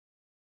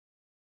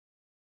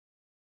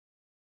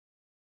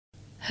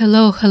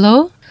Hello,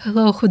 hello.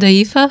 Hello,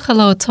 Hudaifa.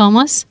 Hello,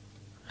 Thomas.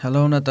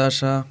 Hello,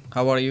 Natasha.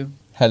 How are you?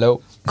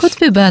 Hello. Could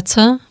be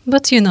better,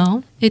 but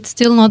it's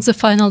still not the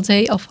final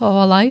day of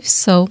our lives,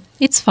 so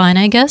it's fine,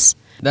 I guess.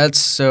 That's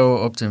so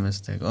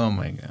optimistic. Oh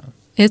my god.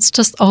 It's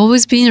just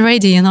always being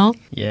ready.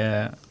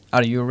 Yeah.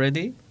 Are you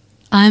ready?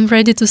 I'm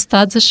ready to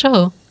start the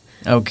show.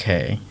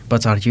 Okay.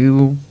 But are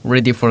you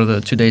ready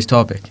for today's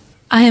topic?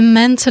 I am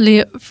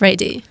mentally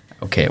ready.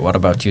 Okay, what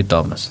about you,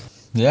 Thomas?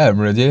 Yeah, I'm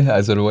ready,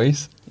 as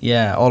always.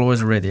 Yeah,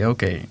 always ready.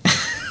 Okay.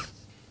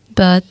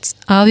 But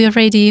are we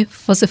ready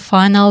for the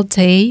final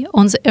day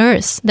on the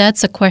earth?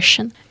 That's a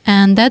question.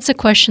 And that's a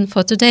question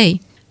for today.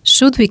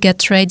 Should we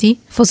get ready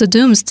for the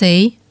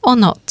doomsday or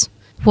not?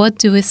 What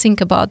do we think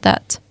about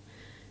that?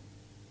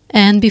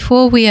 And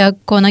before we are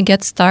gonna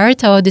get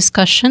started our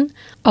discussion,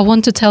 I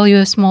want to tell you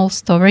a small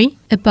story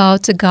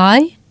about a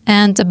guy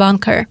and a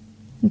bunker.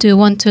 Do you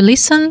want to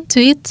listen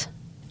to it?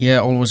 Yeah,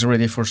 always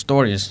ready for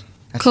stories.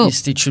 At Cool.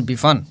 least it should be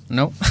fun,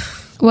 no?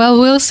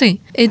 Well, we'll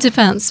see. It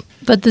depends.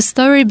 But the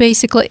story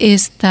basically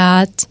is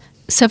that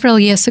several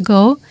years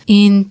ago,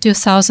 in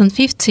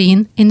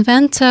 2015,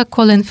 inventor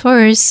Colin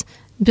Furze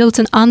built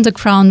an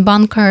underground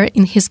bunker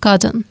in his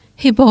garden.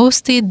 He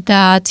boasted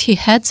that he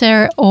had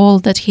there all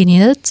that he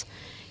needed.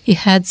 He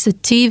had the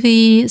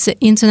TV, the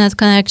internet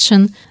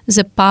connection,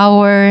 the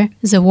power,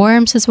 the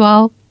worms as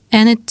well.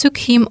 And it took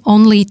him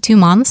only 2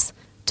 months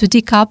to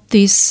dig up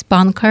this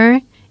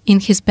bunker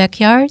in his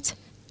backyard.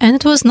 And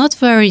it was not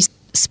very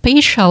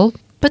spatial,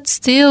 but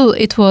still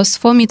it was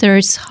 4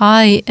 meters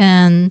high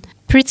and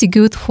pretty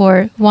good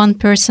for one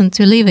person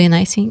to live in,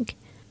 I think.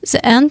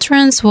 The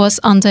entrance was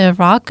under a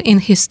rock in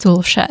his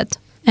tool shed.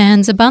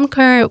 And the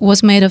bunker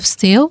was made of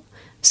steel,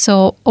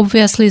 so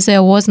obviously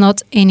there was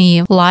not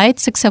any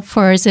lights except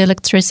for the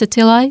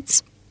electricity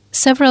lights.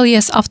 Several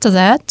years after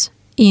that,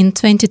 in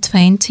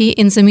 2020,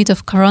 in the midst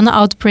of Corona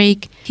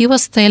outbreak, he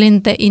was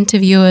telling the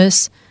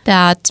interviewers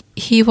that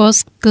he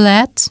was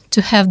glad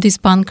to have this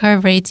bunker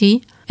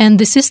ready, and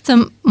the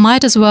system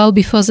might as well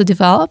be further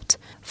developed.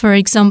 For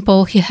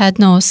example, he had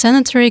no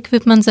sanitary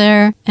equipment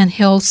there, and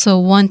he also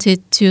wanted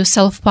to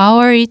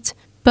self-power it.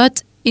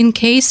 But in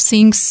case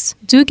things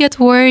do get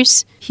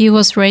worse, he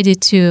was ready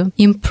to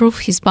improve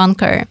his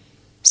bunker.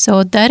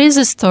 So that is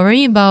a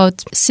story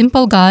about a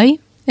simple guy,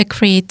 a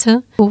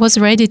creator, who was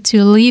ready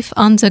to live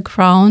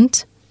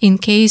underground in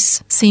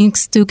case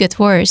things do get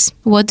worse.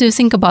 What do you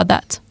think about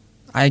that?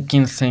 I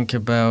can think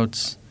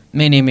about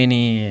many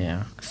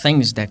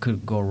things that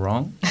could go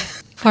wrong.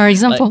 For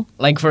example?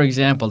 Like for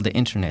example, the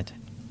internet.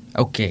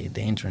 Okay,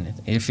 the internet.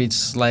 If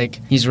it's like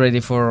he's ready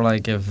for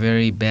like a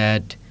very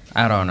bad,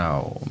 I don't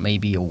know,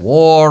 maybe a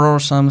war or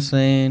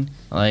something,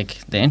 like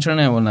the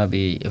internet will not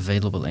be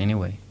available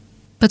anyway.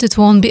 But it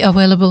won't be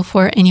available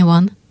for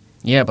anyone.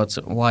 Yeah, but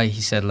why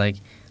he said like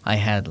I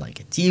had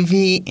like a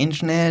TV,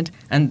 internet,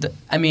 and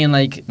I mean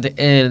like the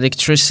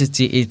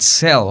electricity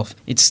itself,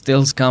 it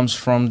still comes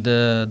from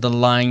the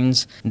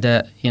lines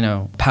that,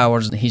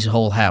 powers his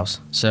whole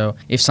house. So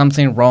if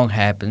something wrong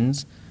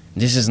happens,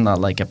 this is not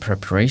like a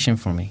preparation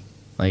for me.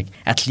 Like,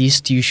 at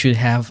least you should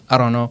have, I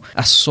don't know,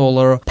 a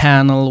solar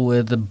panel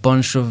with a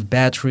bunch of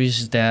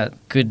batteries that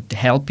could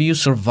help you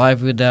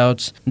survive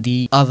without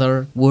the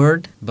other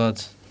word.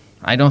 But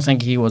I don't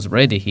think he was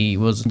ready. He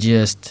was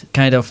just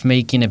kind of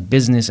making a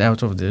business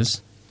out of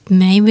this.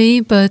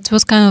 Maybe, but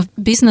what kind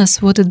of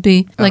business would it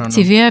be? I Like don't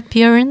know. TV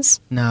appearance?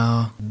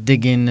 No,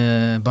 digging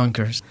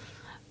bunkers.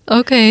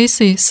 Okay, I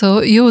see.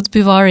 So you would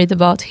be worried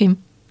about him.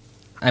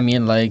 I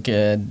mean, like,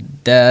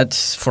 that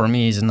for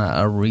me is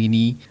not a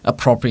really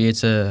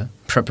appropriate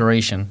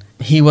preparation.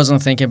 He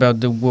wasn't thinking about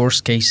the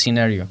worst case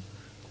scenario.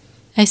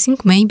 I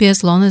think maybe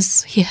as long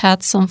as he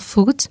had some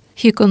food,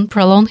 he could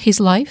prolong his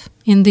life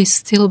in this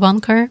steel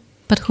bunker.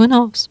 But who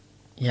knows?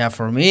 Yeah,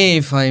 for me,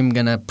 if I'm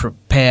gonna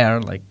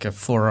prepare like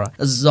for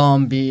a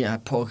zombie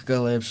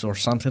apocalypse or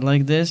something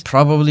like this,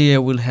 probably I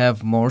will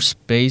have more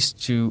space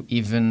to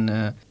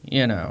even,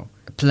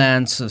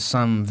 plant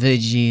some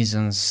veggies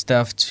and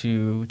stuff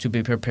to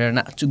be prepared,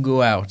 not to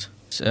go out.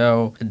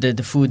 So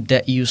the food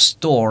that you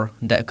store,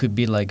 that could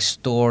be like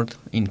stored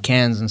in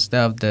cans and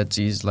stuff, that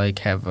is like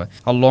have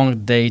a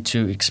long day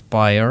to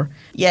expire.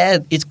 Yeah,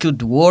 it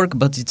could work,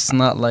 but it's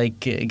not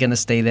like gonna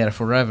stay there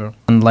forever.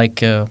 And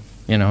like,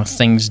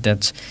 things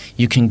that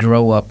you can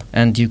grow up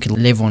and you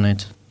can live on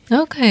it.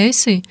 Okay, I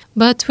see.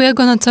 But we're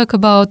gonna talk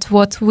about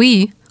what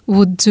we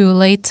would do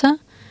later.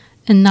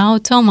 And now,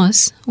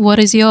 Thomas, what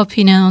is your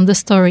opinion on the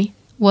story?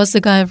 Was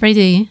the guy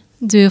ready?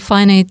 Do you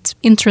find it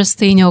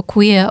interesting or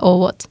queer or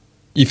what?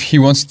 If he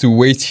wants to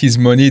waste his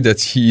money,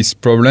 that's his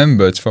problem.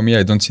 But for me,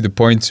 I don't see the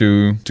point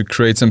to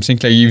create something.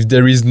 Like, if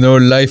there is no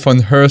life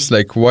on Earth,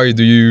 like, why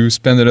do you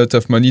spend a lot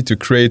of money to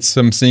create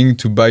something,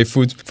 to buy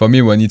food? For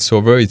me, when it's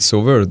over, it's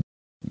over.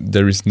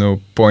 There is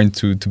no point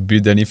to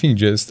build anything.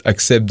 Just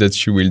accept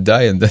that you will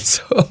die, and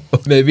that's all.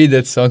 Maybe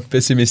that sounds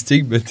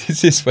pessimistic, but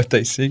this is what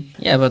I think.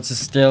 Yeah, but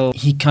still,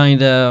 he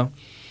kind of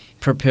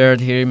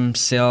prepared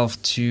himself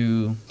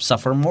to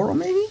suffer more,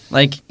 maybe?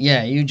 Like,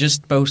 yeah, you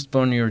just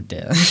postpone your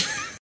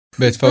death.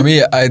 But for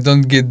me, I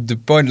don't get the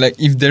point. Like,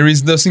 if there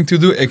is nothing to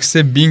do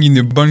except being in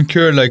a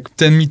bunker, like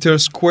 10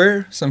 meters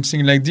square,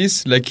 something like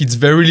this, like it's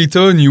very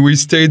little and you will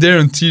stay there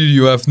until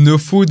you have no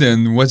food.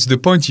 And what's the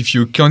point if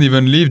you can't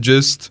even live?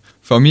 Just,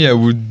 for me, I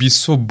would be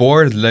so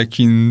bored, like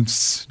in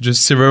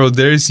just several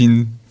days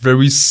in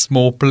very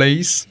small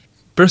place.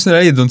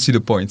 Personally, I don't see the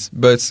point.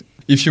 But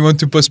if you want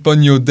to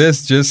postpone your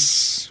death,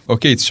 just,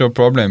 okay, it's your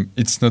problem.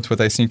 It's not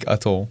what I think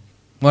at all.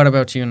 What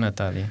about you,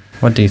 Natalie?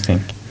 What do you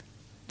think?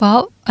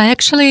 Well, I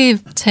actually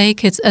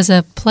take it as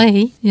a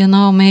play,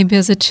 maybe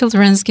as a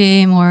children's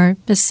game or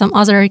as some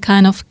other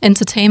kind of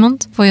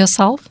entertainment for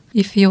yourself.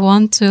 If you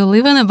want to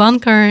live in a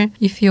bunker,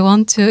 if you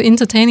want to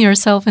entertain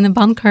yourself in a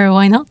bunker,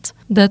 why not?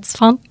 That's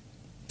fun.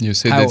 You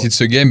say that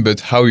it's a game, but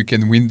how you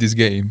can win this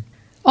game?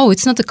 Oh,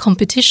 it's not a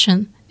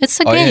competition. It's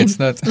a game, yeah, it's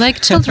not.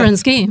 like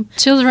children's game.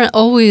 Children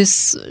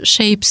always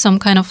shape some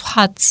kind of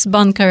huts,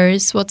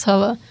 bunkers,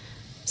 whatever.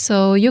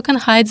 So you can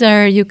hide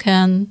there, you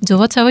can do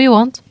whatever you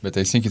want. But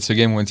I think it's a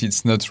game when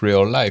it's not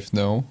real life,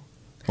 no?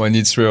 When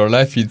it's real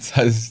life, it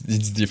has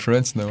its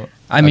difference, no?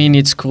 I mean,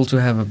 it's cool to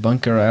have a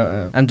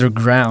bunker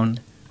underground.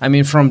 I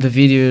mean, from the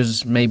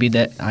videos maybe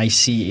that I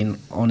see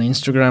on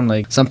Instagram,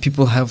 like some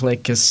people have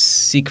like a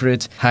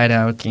secret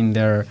hideout in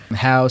their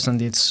house,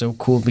 and it's so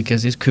cool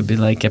because it could be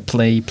like a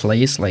play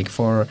place, like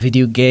for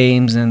video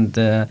games, and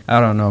I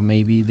don't know,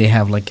 maybe they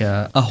have like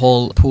a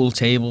whole pool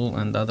table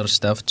and other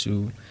stuff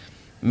too.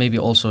 Maybe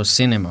also a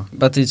cinema,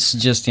 but it's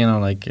just,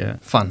 like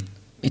fun.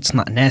 It's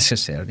not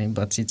necessary,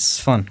 but it's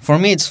fun. For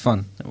me, it's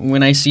fun.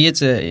 When I see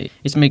it,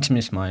 it makes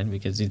me smile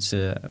because it's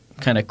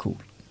kind of cool.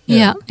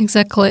 Yeah,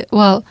 exactly.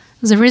 Well,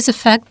 there is a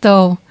fact,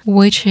 though,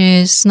 which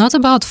is not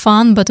about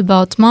fun, but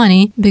about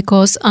money,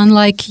 because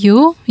unlike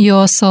you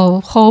are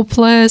so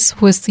hopeless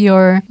with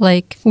your,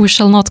 we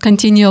shall not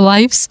continue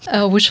lives,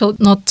 we shall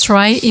not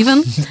try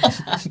even.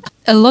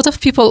 A lot of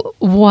people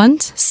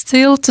want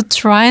still to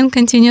try and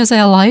continue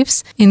their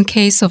lives in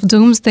case of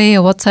doomsday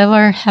or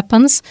whatever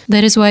happens.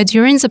 That is why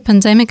during the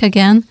pandemic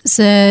again,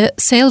 the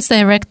sales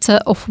director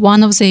of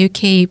one of the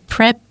UK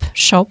prep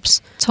shops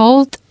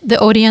told the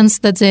audience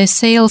that their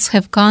sales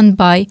have gone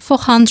by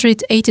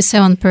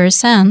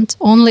 487%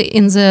 only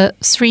in the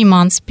 3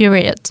 months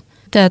period.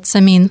 That's,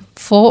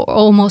 4,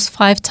 almost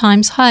 5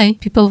 times high.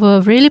 People were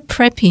really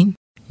prepping.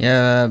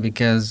 Yeah,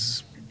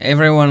 because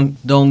everyone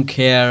don't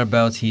care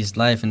about his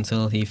life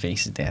until he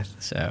faces death.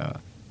 So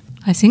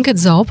I think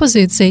it's the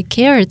opposite. They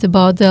cared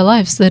about their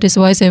lives. That is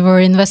why they were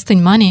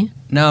investing money.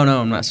 No,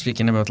 I'm not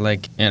speaking about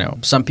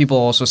some people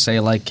also say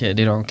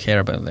they don't care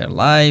about their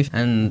life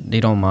and they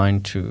don't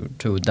mind to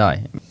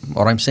die.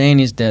 What I'm saying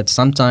is that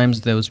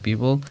sometimes those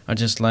people are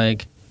just they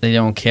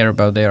don't care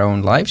about their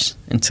own lives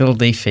until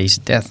they face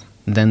death.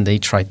 Then they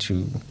try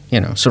to,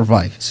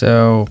 survive.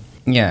 So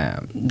yeah,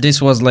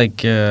 this was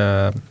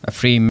a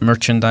free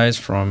merchandise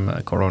from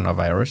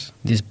coronavirus.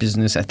 This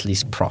business at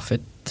least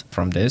profit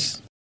from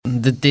this.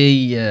 Did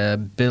they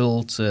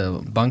build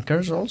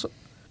bunkers also?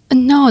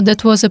 No,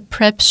 that was a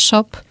prep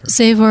shop.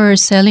 They were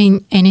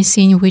selling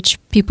anything which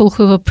people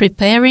who were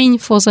preparing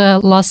for the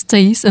last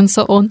days and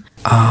so on.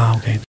 Ah,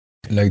 okay.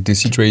 Like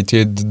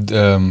deshydrated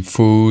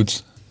food,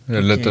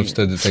 a lot of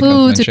stuff that I can't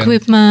food, mention.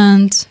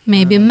 Equipment,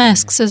 maybe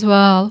masks as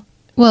well.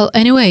 Well,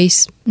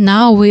 anyways,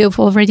 now we have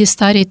already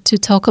started to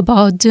talk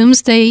about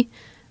doomsday,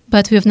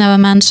 but we've never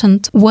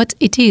mentioned what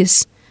it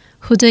is.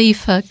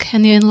 Hudayfa,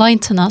 can you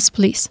enlighten us,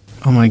 please?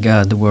 Oh my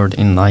God, the word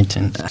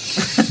enlighten.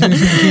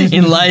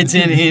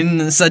 Enlighten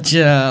in such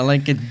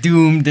a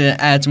doomed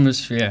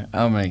atmosphere.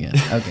 Oh my God,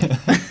 okay.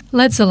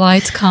 Let the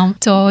light come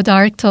to our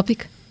dark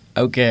topic.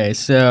 Okay,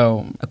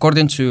 so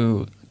according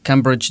to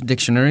Cambridge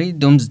Dictionary,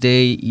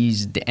 doomsday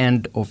is the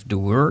end of the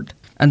world.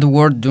 And the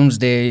word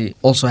doomsday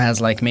also has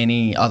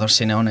many other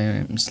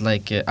synonyms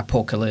like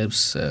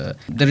apocalypse.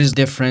 There is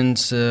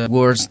different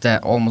words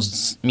that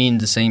almost mean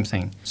the same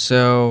thing.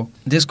 So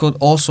this could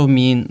also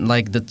mean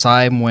the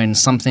time when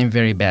something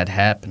very bad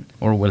happen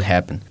or will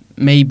happen.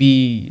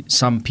 Maybe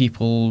some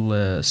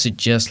people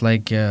suggest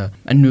a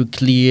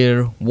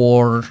nuclear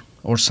war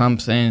or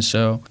something.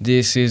 So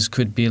this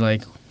could be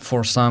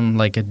for some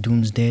a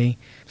doomsday.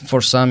 For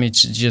some,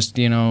 it's just,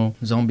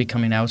 zombie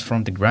coming out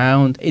from the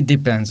ground. It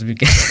depends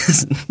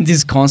because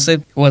this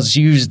concept was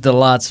used a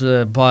lot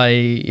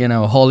by,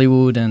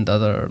 Hollywood and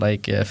other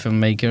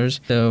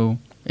filmmakers. So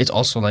it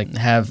also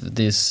have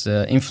this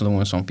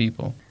influence on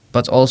people.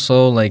 But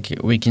also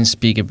we can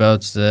speak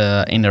about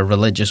in a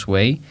religious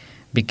way.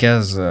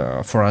 Because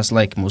for us,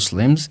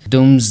 Muslims,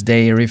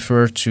 doomsday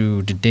refer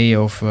to the day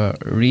of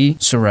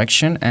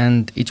resurrection,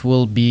 and it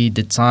will be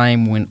the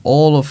time when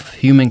all of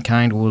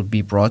humankind will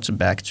be brought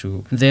back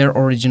to their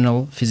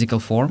original physical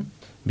form.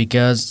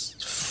 Because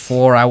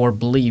for our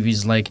belief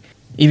is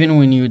even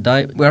when you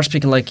die, we are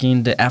speaking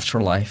in the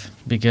afterlife.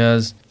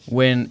 Because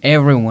when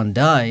everyone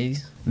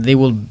dies, they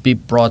will be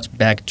brought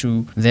back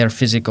to their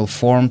physical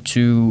form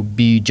to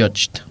be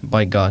judged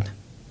by God.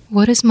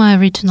 What is my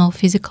original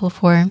physical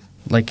form?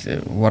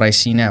 What I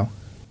see now.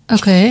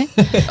 Okay.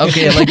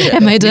 Okay,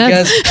 Am I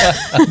dead?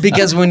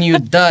 Because when you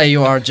die,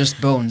 you are just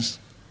bones.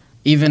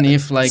 Even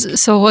if like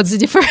So what's the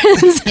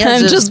difference? Yeah,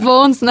 I'm just- just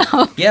bones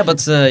now. yeah,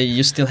 but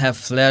you still have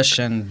flesh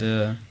and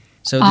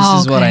so this Ah,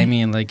 is what okay. I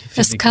mean, like A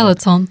physical.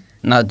 skeleton.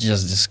 Not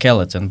just the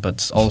skeleton,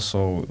 but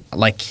also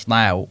like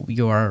now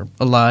you are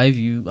alive.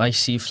 I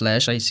see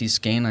flesh, I see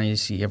skin, I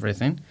see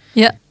everything.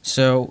 Yeah.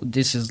 So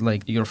this is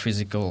like your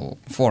physical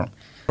form.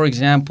 For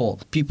example,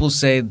 people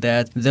say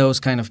that those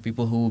kind of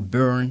people who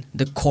burn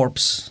the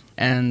corpse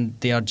and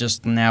they are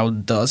just now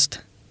dust.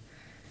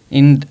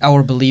 In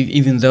our belief,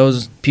 even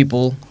those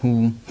people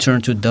who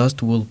turn to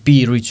dust will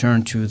be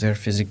returned to their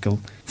physical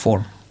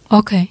form.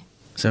 Okay.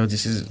 So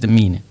this is the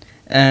meaning.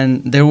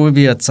 And there will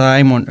be a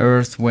time on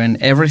earth when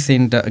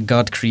everything that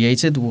God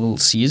created will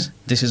cease.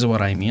 This is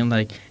what I mean.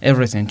 Like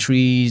everything,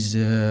 trees,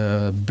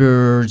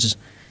 birds,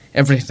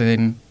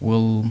 everything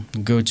will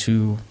go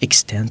to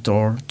extent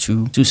or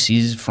to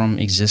cease from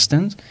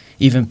existence,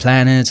 even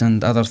planets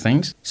and other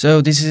things.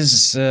 So this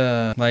is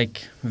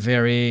like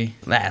very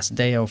last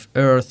day of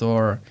earth,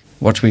 or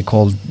what we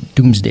call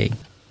doomsday.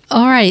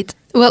 All right.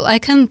 Well, I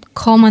can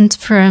comment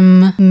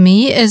from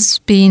me as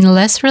being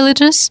less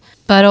religious,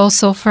 but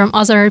also from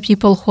other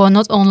people who are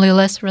not only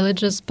less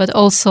religious, but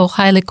also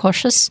highly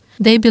cautious.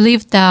 They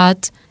believe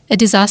that a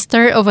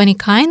disaster of any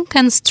kind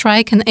can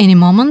strike in any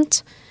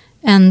moment,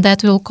 and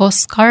that will cause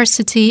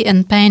scarcity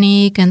and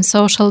panic and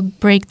social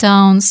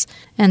breakdowns,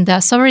 and the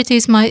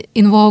authorities might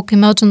invoke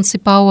emergency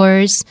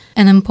powers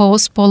and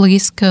impose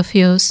police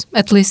curfews,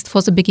 at least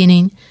for the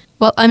beginning.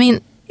 Well, I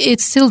mean, it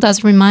still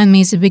does remind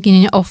me the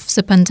beginning of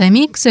the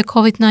pandemic, the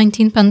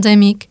COVID-19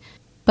 pandemic,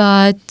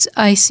 but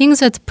I think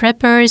that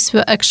preppers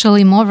were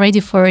actually more ready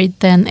for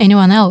it than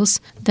anyone else,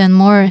 than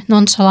more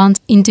nonchalant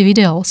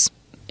individuals.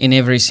 In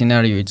every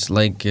scenario, it's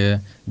like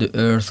the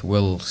earth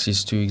will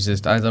cease to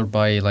exist either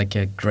by like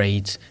a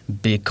great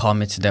big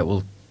comet that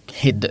will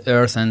hit the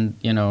earth and,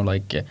 you know,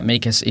 like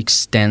make us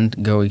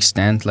go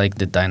extinct like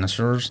the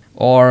dinosaurs,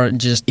 or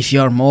just if you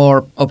are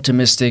more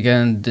optimistic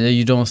and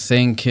you don't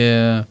think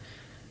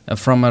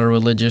from a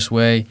religious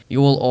way,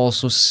 you will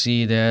also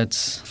see that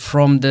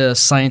from the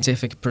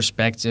scientific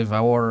perspective,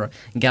 our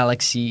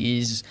galaxy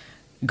is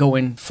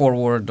going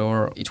forward,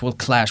 or it will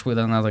clash with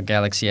another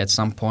galaxy at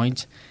some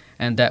point,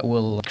 and that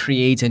will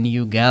create a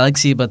new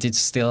galaxy, but it's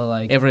still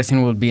like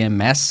everything will be a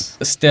mess.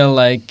 Still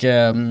like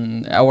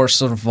our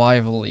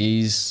survival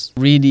is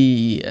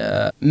really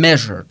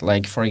measured.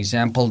 Like, for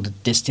example, the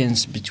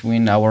distance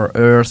between our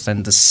Earth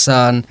and the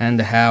Sun, and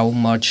how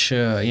much,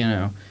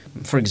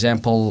 for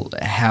example,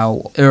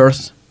 how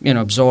Earth,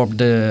 absorb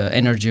the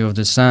energy of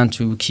the Sun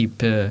to keep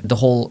the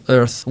whole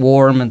Earth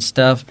warm and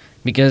stuff.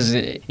 Because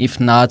if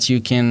not,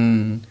 you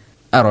can,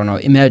 I don't know,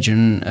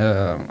 imagine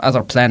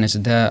other planets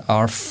that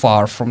are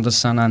far from the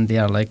Sun and they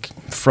are like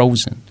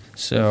frozen.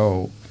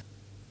 So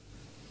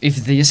if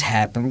this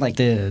happened, like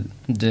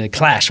the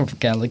clash of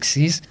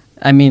galaxies,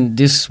 I mean,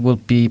 this will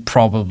be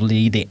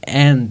probably the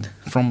end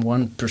from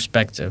one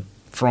perspective,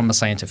 from a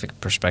scientific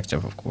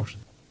perspective, of course.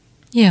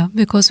 Yeah,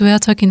 because we are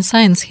talking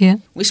science here.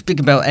 We speak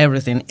about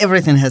everything.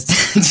 Everything has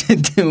to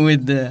do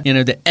with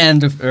the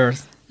end of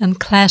Earth. And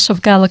clash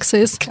of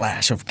galaxies.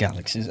 Clash of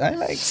galaxies. I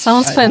like.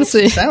 Sounds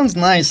fancy. Sounds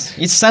nice.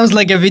 It sounds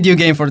like a video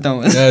game for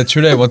Thomas. Yeah,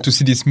 truly, I want to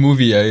see this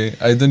movie.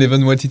 I don't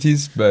even know what it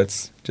is,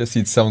 but just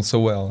it sounds so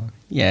well.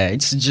 Yeah,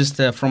 it's just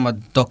from a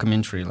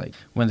documentary, like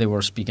when they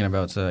were speaking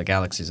about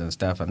galaxies and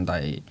stuff, and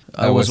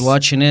I was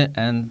watching it,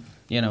 and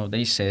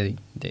they say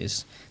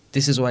this.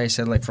 This is why I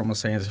said, like, from a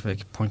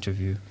scientific point of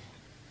view.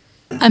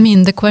 I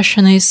mean, the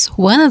question is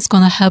when it's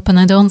going to happen.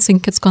 I don't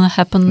think it's going to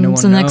happen in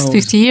the next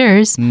 50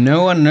 years.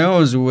 No one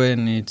knows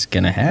when it's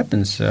going to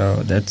happen,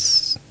 so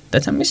that's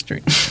a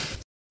mystery.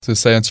 The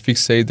scientists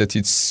say that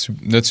it's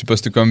not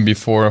supposed to come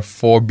before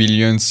 4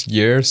 billion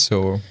years,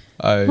 so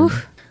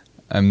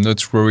I'm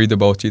not worried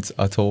about it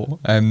at all.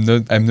 I'm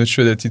not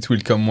sure that it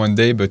will come one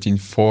day, but in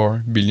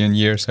 4 billion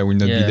years I will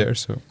not be there.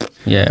 So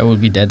yeah, I will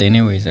be dead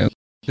anyway. So.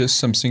 Just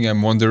something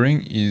I'm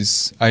wondering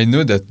is, I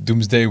know that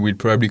doomsday will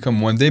probably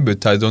come one day,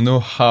 but I don't know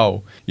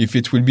how. If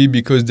it will be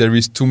because there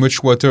is too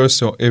much water,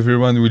 so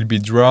everyone will be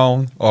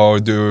drowned, or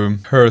the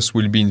earth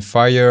will be in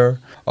fire,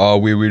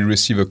 or we will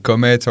receive a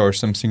comet or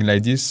something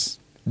like this.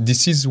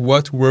 This is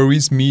what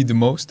worries me the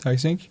most, I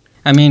think.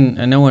 I mean,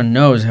 no one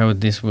knows how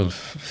this will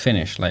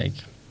finish,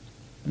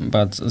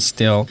 but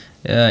still,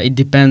 it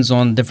depends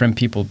on different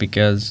people,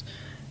 because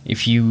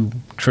if you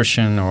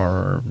Christian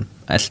or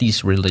at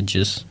least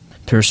religious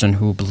person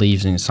who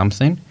believes in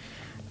something,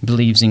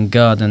 believes in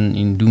God and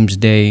in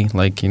doomsday,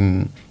 like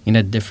in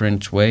a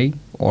different way,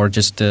 or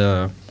just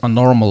a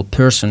normal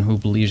person who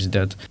believes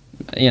that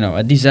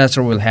a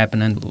disaster will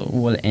happen and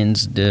will end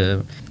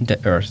the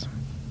earth.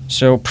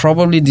 So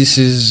probably this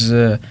is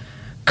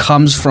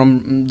comes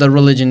from the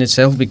religion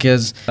itself,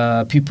 because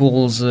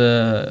people's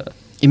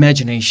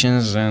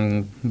imaginations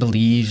and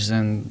beliefs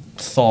and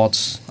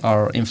thoughts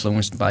are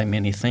influenced by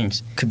many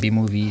things. Could be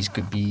movies,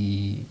 could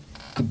be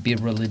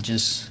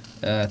religious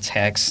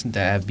texts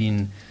that have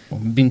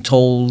been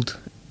told,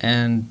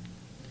 and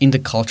in the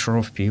culture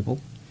of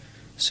people.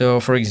 So,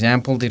 for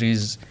example, there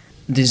is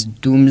this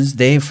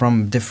doomsday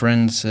from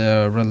different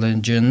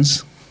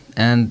religions,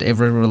 and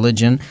every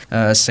religion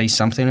says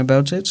something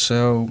about it.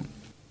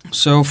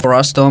 So for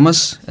us,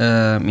 Thomas,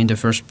 in the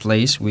first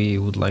place, we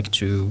would like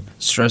to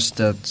stress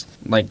that,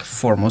 like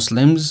for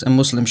Muslims, a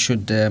Muslim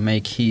should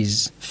make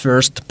his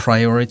first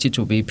priority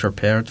to be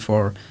prepared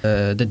for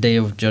the Day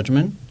of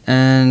Judgment.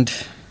 And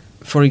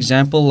for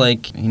example,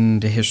 like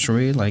in the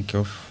history, like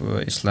of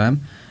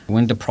Islam,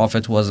 when the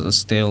Prophet was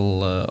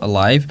still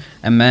alive,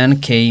 a man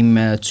came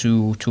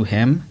to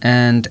him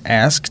and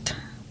asked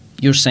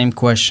your same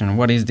question: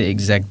 what is the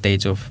exact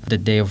date of the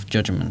Day of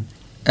Judgment?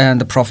 And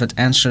the Prophet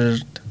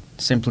answered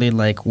simply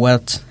like,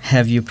 what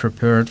have you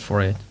prepared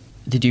for it?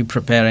 Did you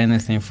prepare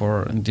anything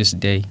for this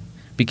day?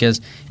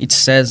 Because it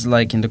says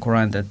like in the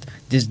Quran that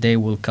this day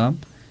will come.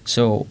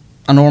 So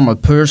a normal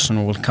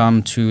person will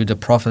come to the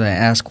Prophet and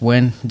ask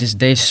when this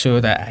day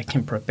so that I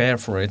can prepare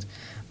for it.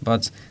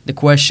 But the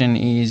question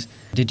is,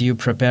 did you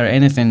prepare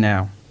anything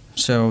now?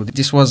 So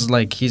this was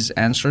like his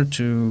answer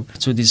to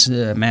this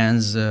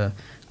man's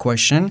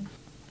question.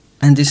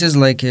 And this is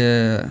like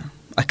a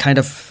kind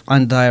of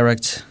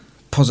indirect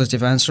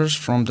positive answers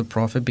from the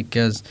Prophet,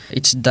 because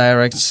it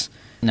directs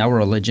in our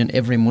religion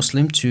every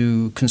Muslim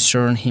to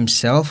concern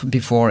himself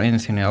before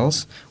anything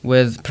else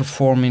with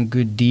performing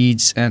good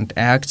deeds and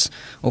acts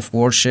of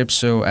worship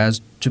so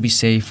as to be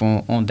safe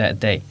on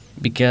that day.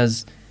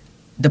 Because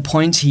the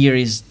point here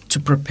is to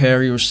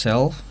prepare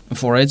yourself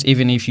for it,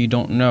 even if you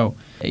don't know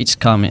it's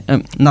coming.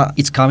 Not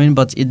it's coming,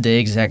 but the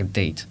exact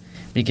date.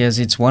 Because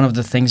it's one of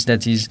the things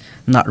that is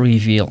not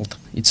revealed.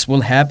 It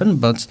will happen,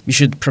 but you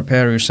should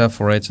prepare yourself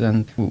for it,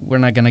 and we're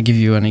not going to give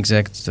you an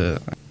exact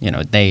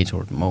date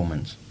or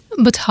moment.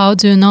 But how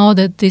do you know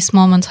that this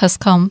moment has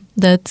come,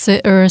 that the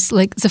Earth,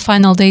 like the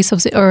final days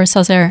of the Earth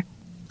are there?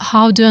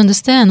 How do you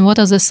understand? What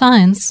are the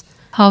signs?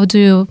 How do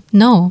you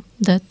know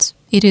that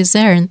it is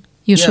there and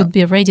you should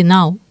be ready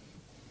now?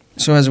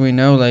 So as we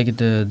know, like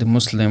the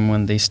Muslim,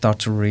 when they start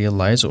to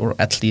realize, or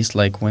at least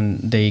like when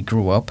they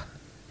grew up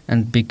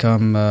and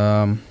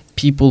become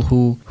people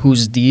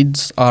whose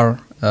deeds are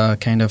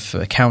kind of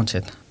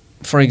counted.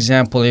 For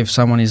example, if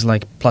someone is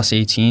like plus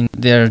 18,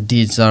 their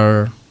deeds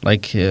are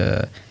like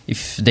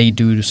if they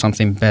do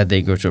something bad,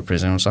 they go to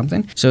prison or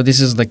something. So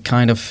this is like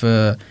kind of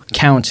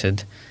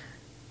counted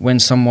when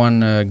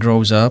someone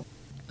grows up.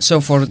 So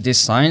for these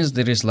signs,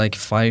 there is like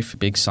 5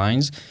 big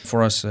signs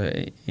for us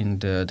in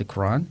the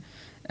Quran.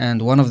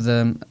 And one of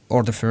them,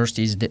 or the first,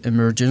 is the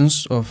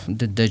emergence of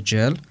the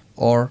Dajjal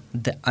or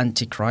the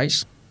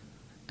Antichrist.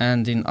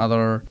 And in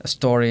other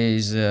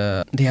stories,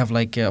 they have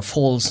like a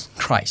false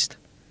Christ.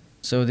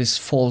 So this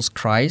false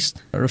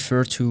Christ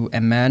refers to a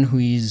man who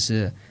is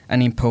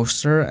an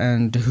imposter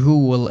and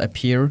who will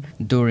appear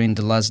during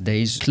the last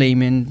days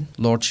claiming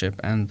lordship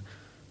and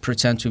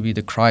pretend to be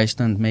the Christ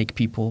and make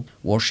people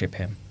worship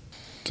him.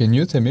 Can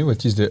you tell me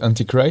what is the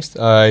Antichrist?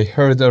 I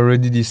heard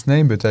already this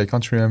name, but I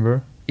can't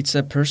remember. It's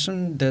a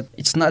person that,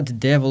 it's not the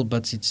devil,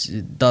 but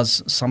it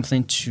does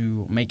something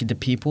to make the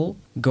people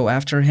go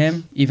after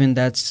him, even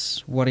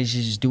that's what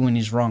he's doing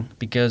is wrong.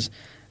 Because,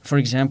 for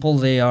example,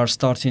 they are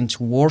starting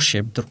to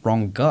worship the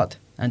wrong God.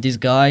 And this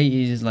guy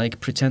is like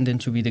pretending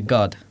to be the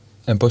God.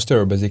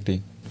 Imposter,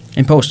 basically.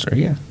 Imposter,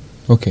 yeah.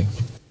 Okay.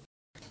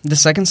 The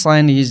second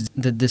sign is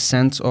the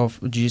descent of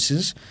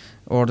Jesus,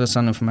 or the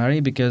Son of Mary,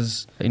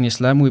 because in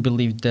Islam we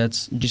believe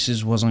that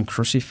Jesus wasn't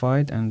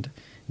crucified and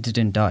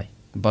didn't die,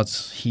 but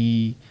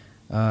he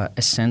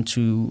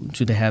ascended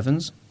to the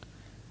heavens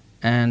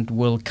and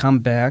will come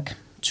back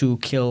to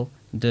kill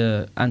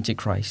the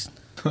Antichrist.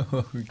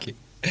 Okay.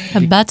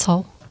 A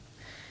battle.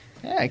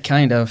 Yeah,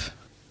 kind of.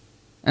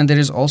 And there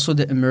is also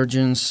the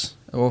emergence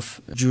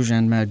of Juj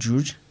and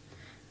Majuj.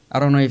 I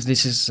don't know if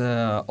this is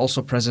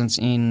also present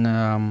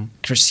in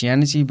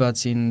Christianity,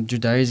 but in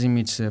Judaism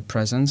it's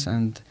present.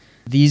 And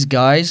these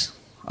guys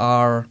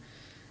are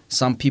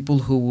some people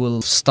who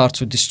will start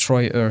to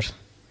destroy Earth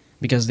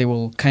because they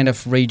will kind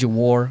of wage a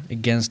war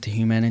against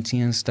humanity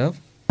and stuff.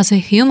 Are they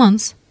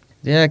humans?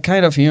 They are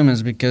kind of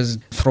humans because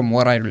from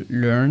what I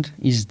learned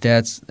is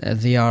that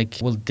they are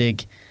will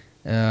dig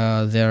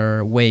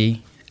their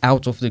way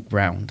out of the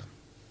ground.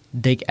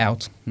 Dig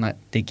out, not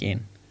dig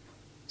in.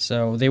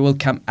 So they will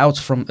come out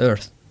from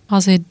Earth.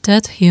 Are they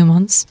dead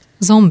humans?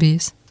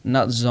 Zombies?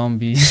 Not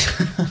zombies.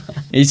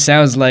 It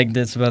sounds like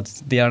this,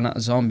 but they are not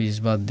zombies,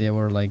 but they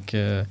were like,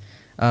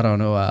 I don't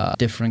know,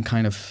 different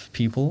kind of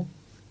people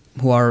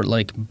who are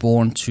like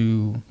born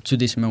to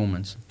this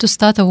moment. To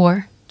start a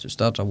war? To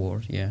start a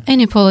war, yeah.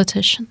 Any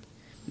politician?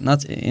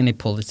 Not any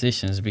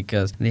politicians,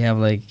 because they have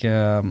like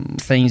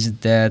things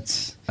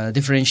that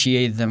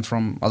differentiate them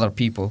from other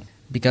people.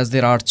 Because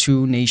there are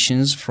 2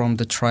 nations from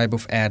the tribe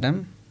of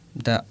Adam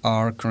that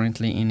are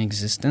currently in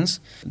existence.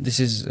 This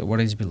is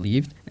what is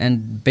believed.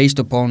 And based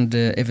upon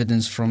the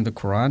evidence from the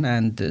Quran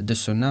and the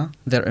Sunnah,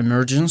 their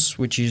emergence,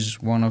 which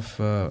is one of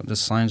the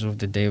signs of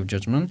the Day of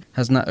Judgment,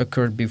 has not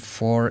occurred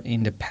before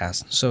in the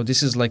past. So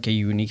this is like a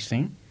unique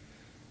thing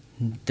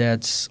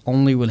that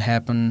only will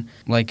happen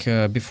like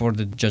before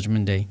the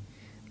Judgment Day.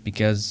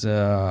 Because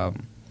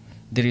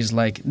there is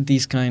like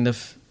these kind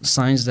of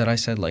signs that I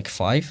said, like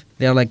 5.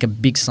 They are like a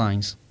big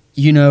signs.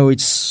 you know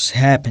it's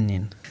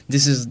happening.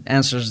 This is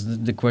answers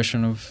the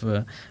question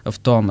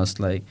of Thomas.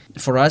 Like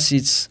for us,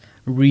 it's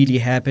really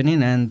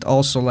happening, and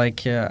also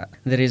like there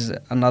is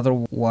another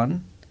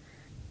one.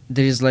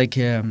 There is like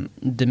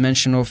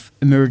dimension of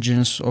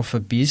emergence of a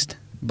beast,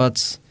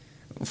 but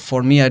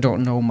for me, I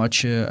don't know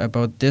much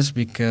about this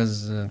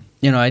because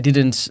I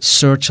didn't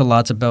search a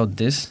lot about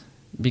this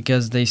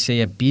because they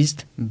say a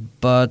beast,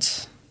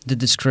 but the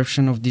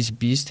description of this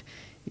beast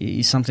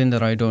is something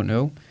that I don't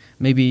know.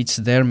 Maybe it's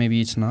there, maybe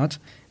it's not.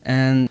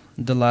 And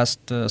the last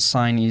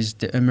sign is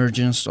the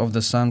emergence of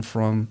the sun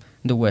from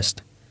the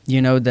west.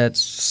 You know that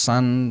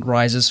sun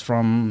rises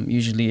from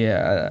usually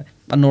a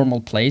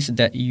normal place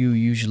that you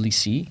usually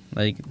see.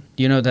 Like,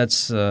 you know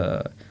that's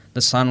the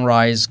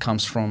sunrise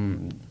comes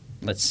from,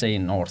 let's say,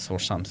 north or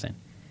something.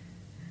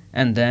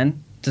 And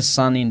then the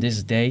sun in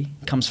this day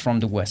comes from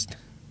the west.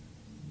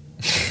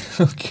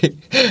 Okay.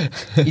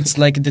 It's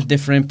like the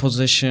different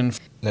position.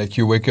 Like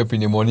you wake up in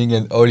the morning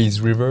and all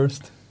is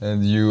reversed,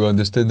 and you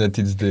understand that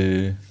it's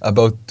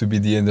about to be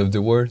the end of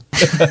the world.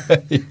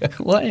 Yeah.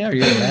 Why are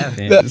you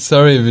laughing?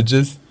 Sorry, but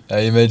just I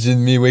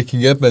imagine me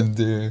waking up and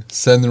the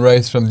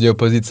sunrise from the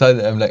opposite side.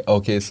 I'm like,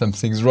 okay,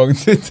 something's wrong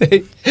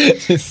today.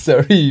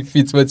 Sorry if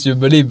it's what you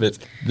believe, but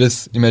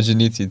just imagine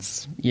it.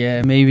 It's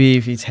Yeah, maybe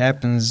if it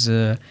happens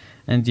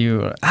and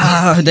you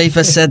Dave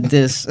has said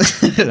this,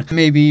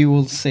 maybe you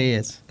will say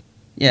it.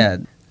 Yeah,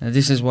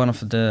 this is one of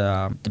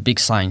the big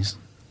signs.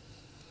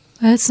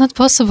 It's not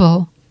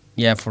possible.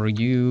 Yeah, for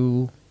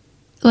you.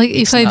 Like,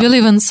 It's if I not.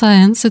 believe in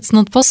science, it's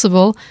not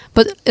possible.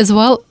 But as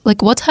well,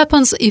 like, what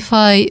happens if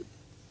I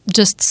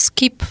just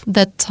skip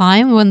that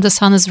time when the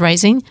sun is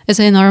rising, as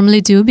I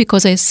normally do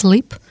because I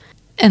sleep,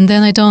 and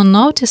then I don't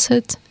notice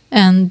it,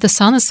 and the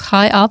sun is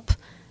high up?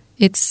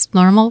 It's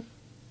normal.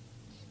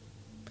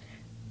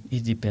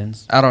 It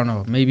depends. I don't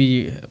know.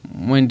 Maybe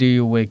when do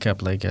you wake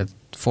up? Like at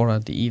 4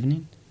 at the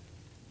evening?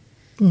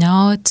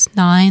 No, it's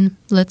 9,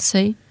 let's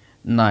say.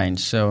 9.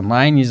 So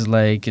 9 is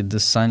like the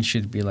sun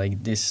should be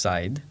like this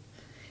side.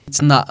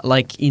 It's not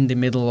like in the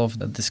middle of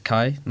the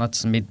sky,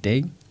 not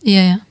midday.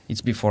 Yeah.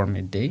 It's before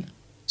midday.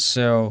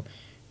 So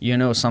you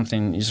know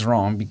something is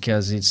wrong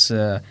because it's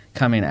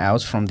coming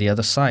out from the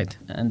other side.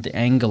 And the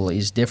angle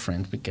is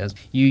different because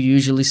you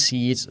usually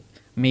see it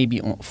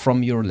maybe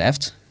from your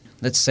left.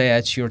 Let's say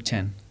at your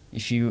 10.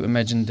 If you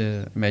imagine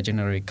the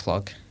imaginary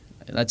clock,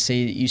 let's say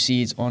you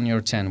see it on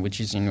your 10, which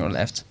is in your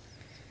left,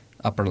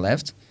 upper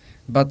left.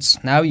 But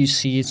now you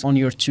see it on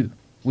your 2,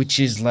 which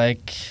is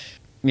like,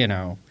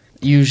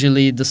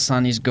 usually the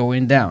sun is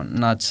going down,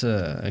 not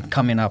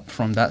coming up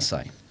from that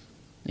side.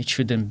 It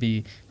shouldn't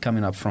be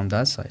coming up from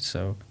that side.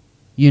 So,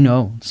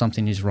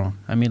 something is wrong.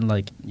 I mean,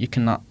 like, you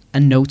cannot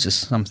unnotice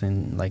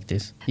something like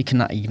this. You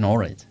cannot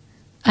ignore it.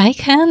 I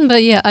can,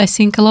 but yeah, I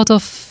think a lot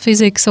of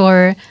physics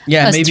or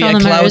Yeah, maybe a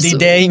astronomers, cloudy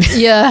day.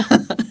 Yeah,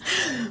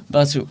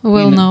 But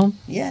will know.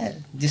 Yeah,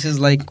 this is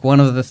like one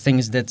of the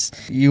things that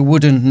you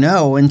wouldn't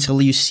know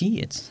until you see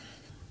it.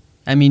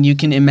 I mean, you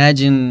can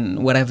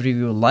imagine whatever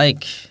you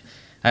like.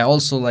 I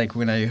also like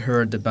when I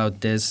heard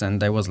about this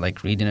and I was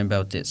like reading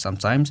about it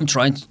sometimes. I'm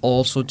trying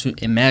also to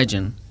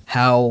imagine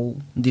how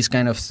these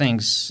kind of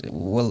things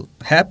will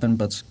happen,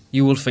 but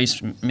you will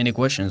face many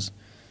questions.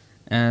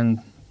 And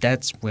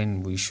that's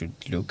when we should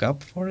look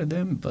up for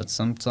them. But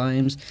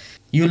sometimes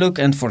you look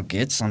and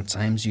forget.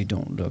 Sometimes you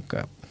don't look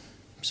up.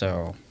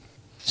 So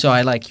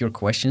I like your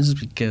questions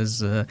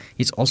because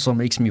it also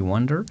makes me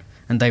wonder,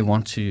 and I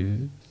want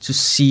to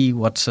see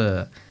what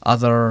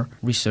other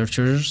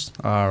researchers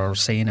are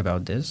saying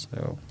about this.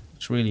 So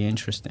it's really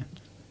interesting.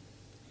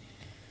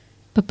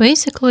 But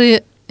basically,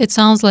 it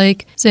sounds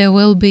like there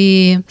will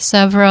be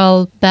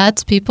several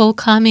bad people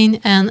coming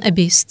and a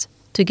beast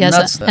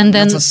together, and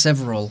then not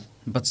several,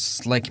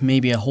 but like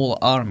maybe a whole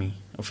army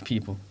of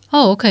people.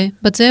 Oh, okay.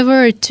 But there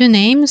were 2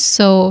 names,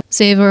 so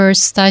they were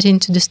starting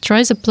to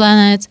destroy the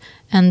planet,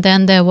 and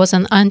then there was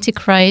an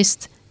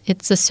Antichrist,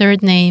 it's the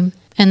 3rd name,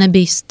 and a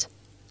beast.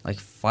 Like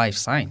 5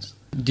 signs.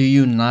 Do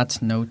you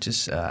not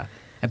notice a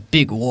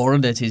big war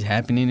that is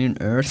happening in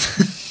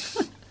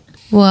Earth?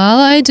 Well,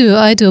 I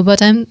do,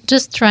 but I'm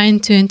just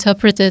trying to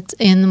interpret it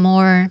in a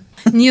more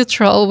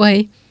neutral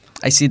way.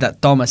 I see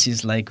that Thomas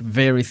is like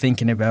very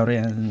thinking about it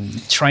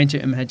and trying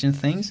to imagine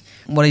things.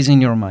 What is in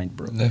your mind,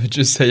 bro? I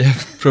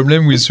have a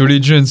problem with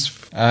religions.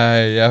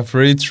 I have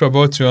really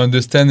trouble to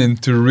understand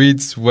and to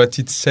read what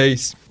it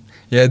says.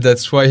 Yeah,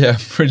 that's why I'm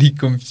really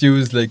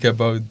confused, like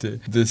about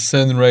the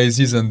sun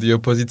rises on the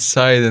opposite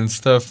side and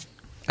stuff.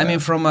 I mean,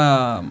 from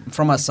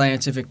a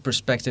scientific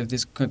perspective,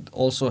 this could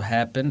also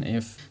happen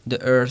if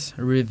the Earth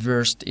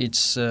reversed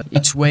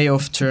its way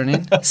of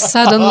turning.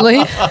 Suddenly.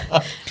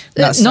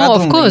 No, of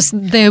suddenly. course,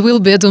 there will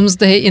be a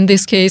doomsday in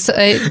this case.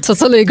 I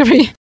totally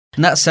agree.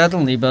 Not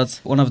suddenly, but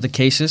one of the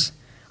cases.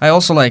 I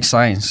also like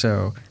science,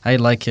 so I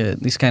like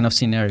these kind of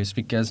scenarios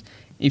because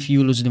if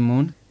you lose the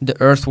moon, the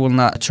Earth will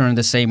not turn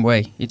the same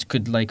way. It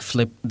could like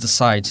flip the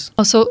sides.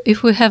 Also,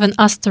 if we have an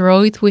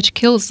asteroid which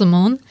kills the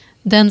moon,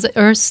 then the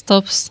Earth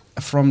stops.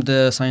 From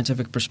the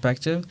scientific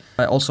perspective,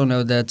 I also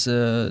know that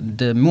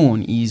the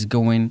moon is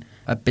going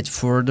a bit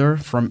further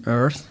from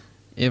Earth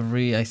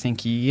every, I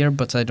think, year,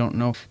 but I don't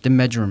know the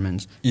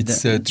measurements.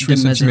 It's The- 3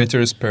 the measure-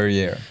 centimeters per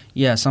year.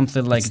 Yeah,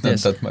 something like it's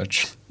this. not that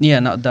much. Yeah,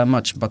 not that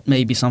much, but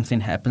maybe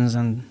something happens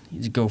and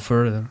it go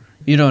further.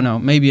 You don't know.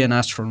 Maybe an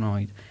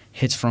asteroid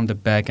hits from the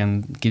back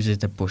and gives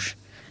it a push.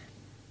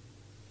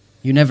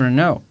 You never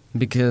know,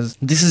 because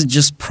this is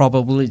just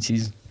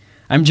probabilities.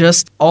 I'm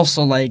just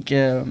also like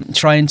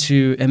trying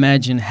to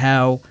imagine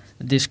how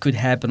this could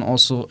happen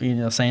also in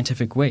a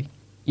scientific way.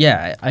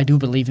 Yeah, I do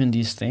believe in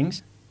these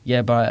things.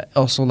 Yeah, but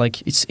also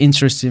like it's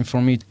interesting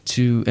for me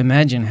to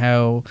imagine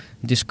how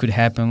this could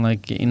happen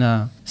like in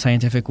a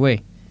scientific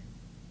way.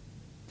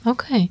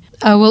 Okay.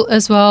 I will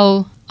as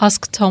well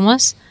ask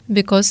Thomas,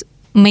 because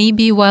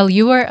maybe while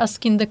you were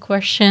asking the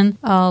question,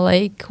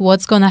 like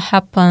what's going to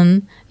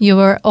happen, you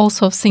were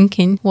also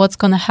thinking what's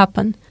going to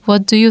happen.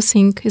 What do you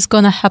think is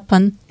going to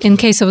happen in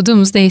case of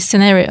doomsday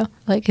scenario?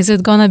 Like, is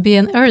it going to be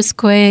an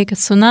earthquake, a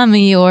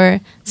tsunami, or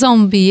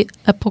zombie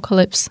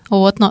apocalypse,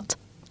 or whatnot?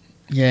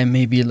 Yeah,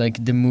 maybe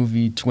like the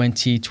movie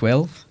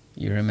 2012.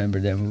 You remember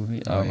that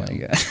movie? Oh, Oh, my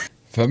yeah. god.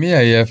 For me,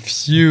 I have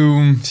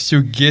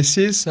few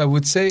guesses, I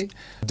would say.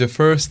 The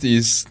first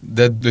is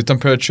that the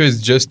temperature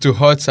is just too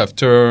hot.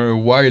 After a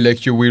while,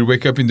 like you will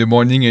wake up in the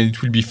morning and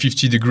it will be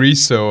 50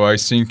 degrees. So I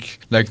think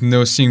like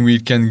nothing will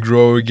can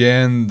grow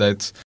again.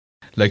 That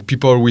like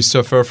people will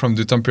suffer from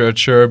the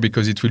temperature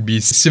because it will be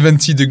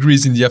 70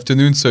 degrees in the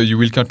afternoon, so you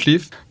will can't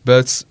live.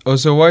 But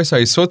otherwise,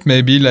 I thought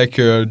maybe like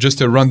just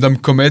a random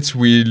comet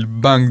will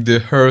bang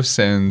the Earth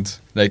and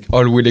like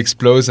all will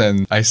explode,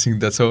 and I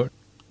think that's all.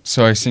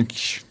 So I think,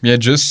 yeah,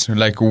 just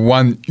like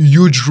one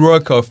huge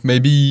rock of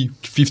maybe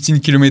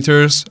 15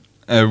 kilometers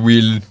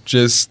will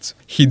just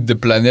hit the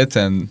planet,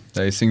 and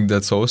I think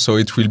that's all. So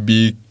it will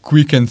be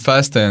quick and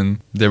fast, and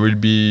there will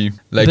be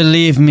like...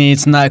 Believe me,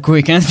 it's not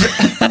quick and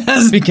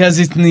fast because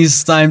it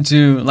needs time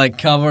to like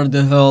cover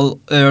the whole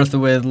Earth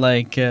with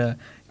like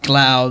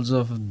clouds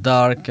of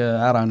dark,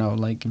 I don't know,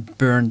 like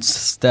burnt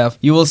stuff.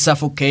 You will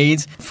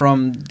suffocate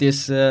from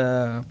this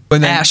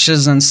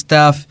ashes and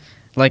stuff,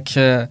 like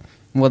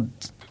what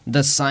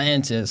the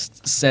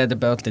scientists said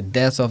about the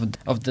death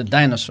of the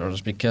dinosaurs,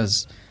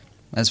 because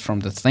as from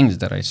the things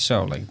that I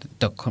saw, like the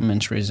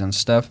documentaries and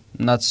stuff,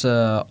 not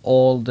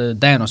all the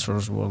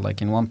dinosaurs were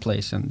like in one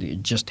place and they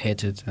just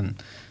hit it, and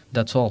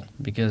that's all,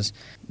 because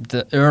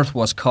the Earth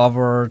was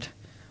covered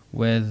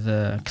with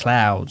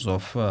clouds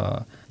of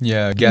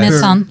yeah, gas.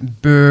 Methane.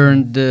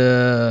 burned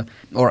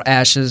or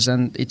ashes,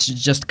 and it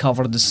just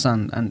covered the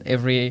sun, and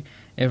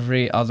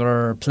every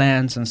other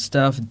plants and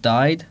stuff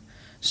died.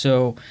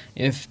 So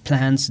if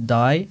plants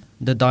die,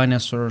 the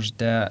dinosaurs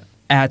that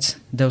ate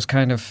those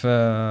kind of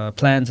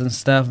plants and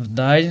stuff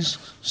dies.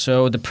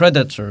 So the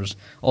predators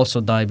also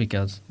die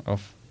because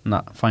of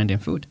not finding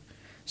food.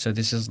 So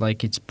this is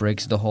like it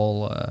breaks the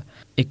whole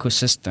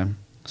ecosystem.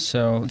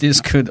 So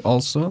this could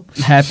also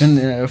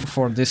happen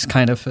for this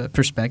kind of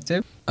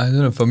perspective. I don't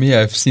know, for me,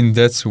 I've seen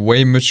that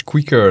way much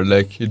quicker.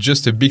 Like, it's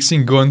just a big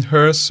thing going on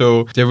Earth,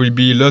 so there will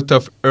be a lot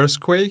of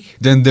earthquake,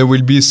 then there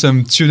will be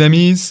some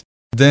tsunamis,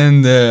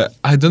 then,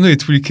 I don't know,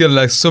 it will kill,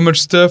 like, so much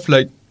stuff,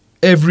 like,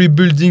 every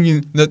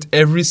building, not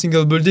every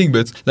single building,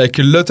 but, like,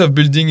 a lot of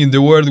building in the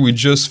world will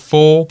just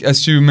fall.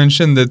 As you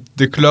mentioned, that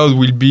the cloud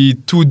will be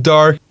too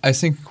dark. I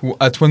think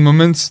at one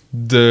moment,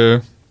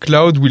 the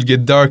cloud will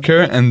get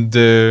darker and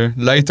the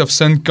light of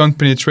sun can't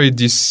penetrate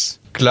these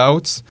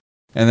clouds.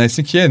 And I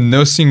think, yeah,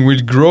 nothing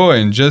will grow,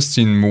 and just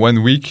in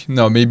 1 week,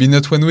 no, maybe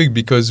not 1 week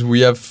because we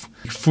have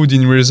food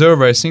in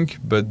reserve, I think,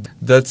 but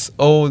that's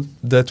all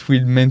that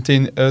will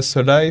maintain us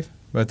alive.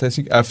 But I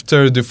think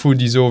after the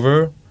food is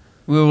over,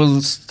 We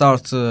will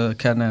start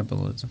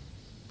cannibalism.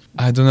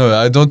 I don't know,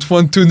 I don't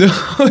want to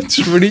know,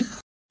 truly.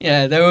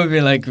 Yeah, that would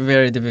be like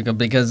very difficult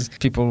because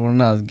people were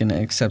not gonna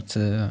accept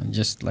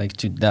just like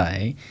to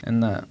die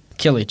and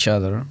kill each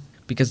other,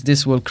 because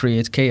this will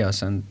create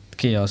chaos, and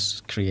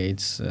chaos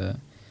creates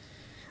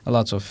a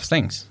lot of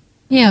things.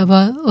 Yeah,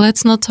 but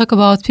let's not talk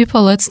about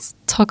people. Let's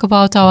talk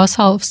about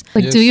ourselves.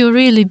 Like, do Yes. you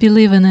really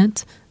believe in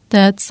it?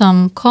 That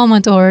some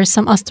comet or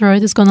some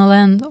asteroid is going to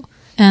land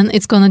and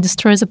it's going to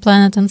destroy the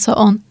planet and so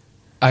on?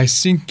 I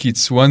think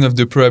it's one of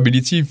the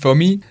probability for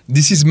me.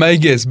 This is my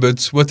guess,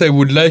 but what I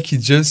would like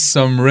is just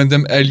some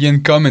random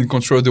alien come and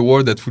control the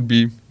world. That would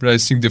be, I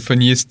think, the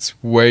funniest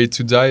way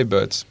to die.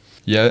 But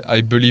yeah, I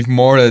believe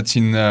more that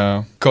in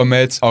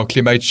comet or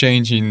climate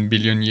change in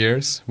billion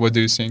years. What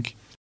do you think?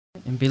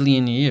 In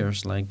billion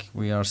years, like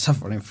we are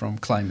suffering from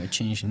climate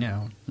change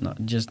now, not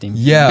just in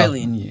Yeah,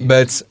 billion years.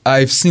 but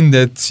I've seen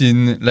that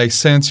in like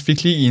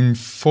scientifically in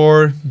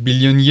 4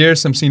 billion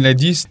years, something like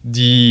this,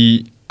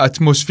 the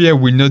atmosphere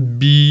will not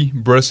be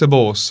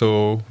breathable,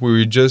 so we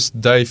will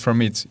just die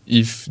from it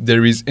if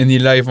there is any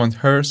life on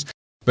Earth.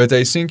 But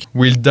I think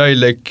we'll die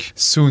like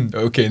soon.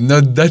 Okay,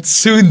 not that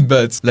soon,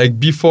 but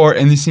like before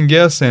anything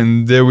else,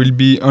 and there will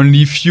be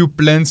only few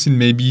plants in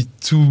maybe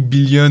 2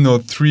 billion or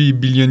 3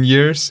 billion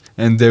years,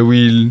 and they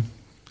will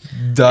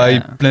die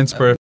Yeah. plants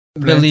per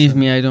Believe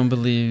me, I don't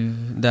believe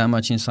that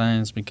much in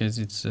science because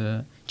it's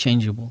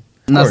changeable.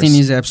 Nothing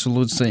course. is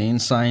absolute in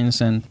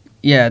science, and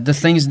yeah, the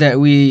things that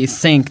we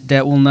think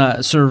that will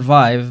not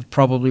survive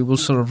probably will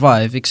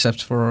survive,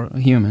 except for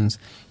humans.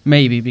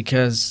 Maybe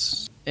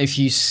because if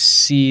you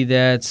see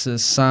that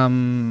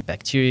some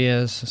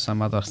bacteria,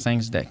 some other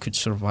things that could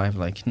survive,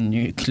 like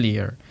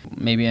nuclear,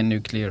 maybe a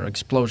nuclear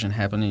explosion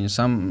happening in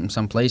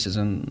some places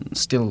and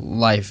still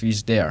life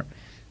is there.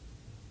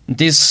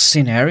 This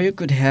scenario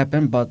could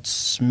happen,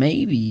 but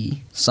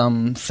maybe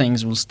some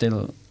things will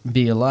still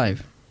be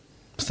alive.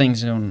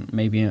 Things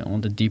maybe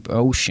on the deep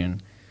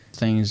ocean.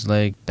 Things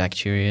like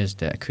bacteria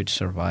that could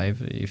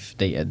survive if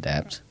they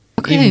adapt.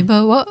 Okay,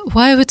 but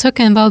why are we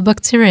talking about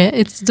bacteria?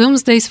 It's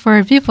doomsdays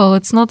for people.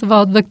 It's not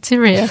about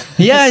bacteria.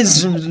 Yeah,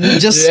 it's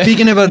just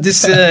speaking about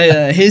this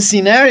his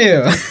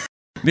scenario.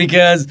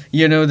 Because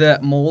you know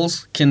that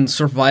moles can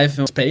survive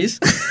in space.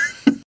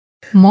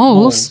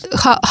 Moles?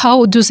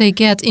 How do they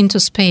get into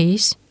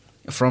space?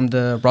 From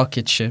the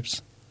rocket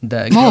ships.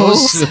 That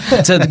Moles?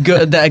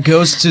 that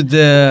goes to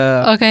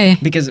the... Okay.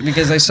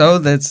 Because I saw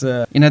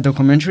that in a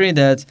documentary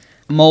that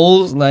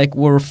moles like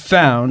were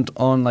found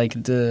on like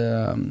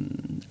the...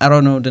 I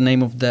don't know the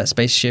name of that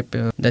spaceship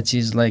that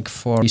is like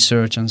for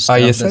research and stuff.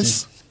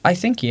 ISS? I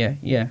think,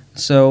 yeah.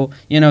 So,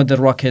 you know, the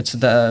rockets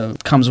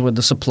that comes with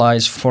the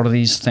supplies for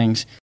these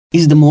things.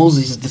 Is the moles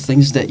is the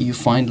things that you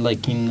find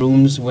like in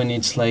rooms when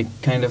it's like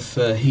kind of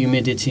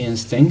humidity and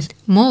things?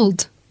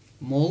 Mold.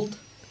 Mold?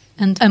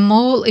 And a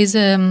mole is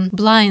a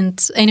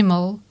blind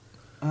animal.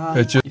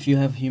 If you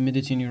have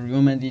humidity in your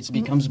room and it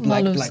becomes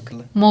black.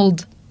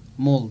 Mold.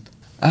 Mold.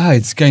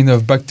 It's kind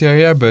of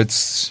bacteria,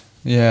 but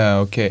yeah,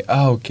 okay.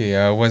 Okay,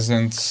 I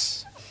wasn't...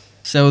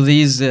 So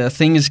these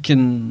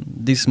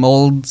these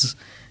molds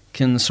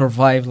can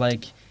survive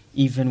like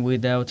even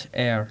without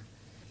air.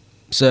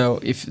 So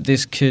if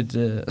this could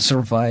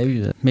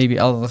survive, maybe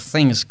other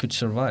things could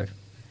survive.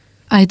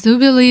 I do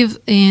believe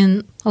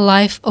in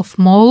life of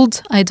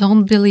mold. I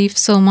don't believe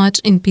so much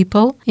in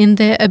people, in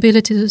their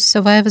ability to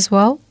survive as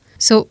well.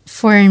 So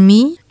for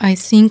me, I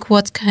think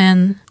what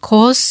can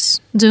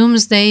cause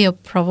doomsday or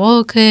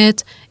provoke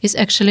it is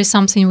actually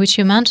something which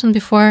you mentioned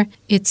before.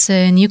 It's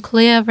a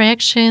nuclear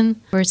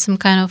reaction or some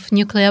kind of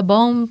nuclear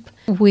bomb.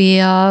 We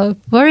are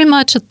very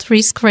much at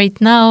risk right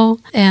now.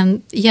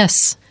 And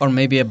yes. Or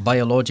maybe a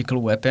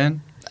biological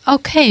weapon.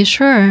 Okay,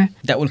 sure.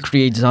 That will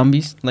create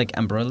zombies, like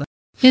Umbrella.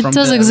 It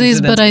does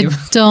exist, but I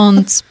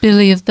don't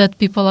believe that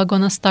people are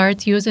going to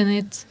start using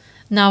it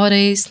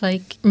nowadays.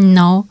 Like,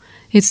 no,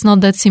 it's not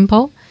that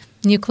simple.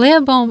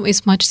 Nuclear bomb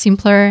is much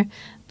simpler.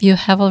 You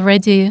have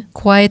already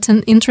quite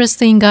an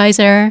interesting guy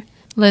there,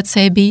 let's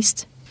say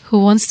beast, who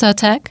wants to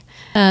attack.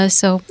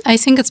 So I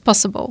think it's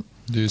possible.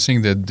 Do you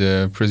think that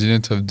the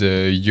president of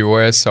the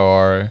US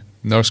or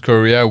North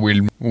Korea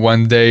will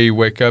one day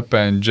wake up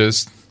and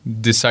just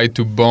decide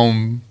to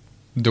bomb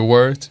the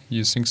world?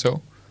 You think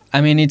so? I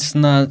mean, it's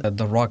not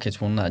the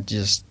rockets will not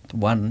just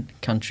one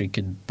country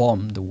could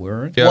bomb the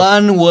world. Yeah.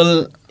 One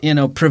will,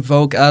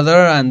 provoke other,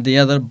 and the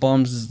other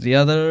bombs the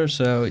other.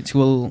 So it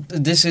will.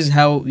 This is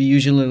how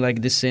usually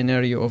like the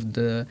scenario of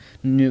the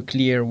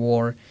nuclear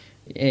war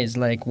is.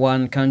 Like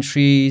one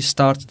country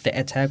starts the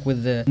attack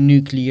with the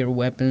nuclear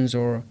weapons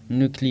or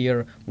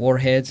nuclear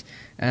warheads,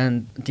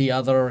 and the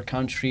other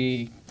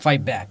country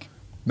fight back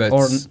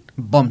or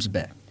bombs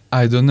back.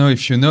 I don't know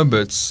if you know,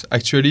 but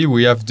actually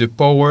we have the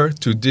power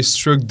to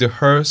destruct the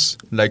Earth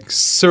like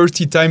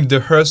 30 times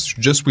the Earth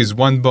just with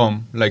one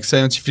bomb. Like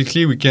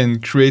scientifically, we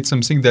can create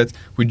something that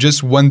with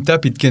just one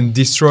tap, it can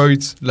destroy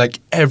it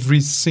like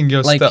every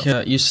single stuff.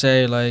 Like you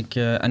say, like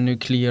a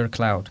nuclear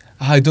cloud.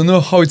 I don't know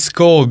how it's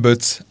called,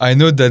 but I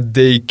know that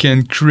they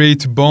can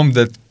create a bomb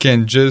that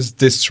can just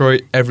destroy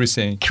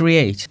everything.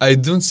 Create. I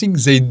don't think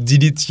they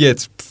did it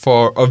yet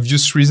for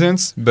obvious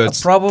reasons, but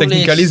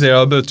technically they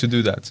are able to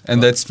do that.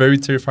 And that's very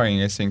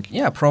terrifying, I think.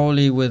 Yeah,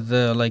 probably with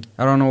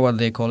I don't know what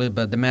they call it,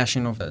 but the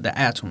mashing of the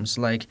atoms.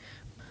 Like,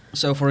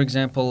 so for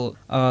example,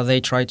 they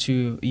try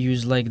to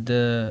use like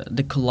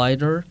the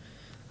collider,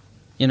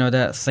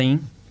 that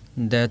thing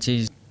that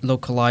is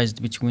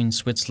localized between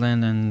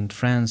Switzerland and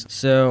France.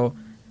 So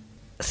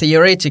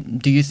theoretically,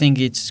 do you think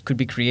it could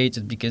be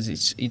created? Because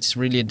it's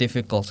really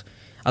difficult.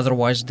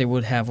 Otherwise, they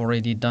would have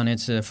already done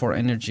it for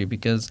energy,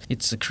 because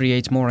it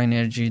creates more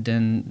energy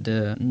than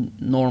the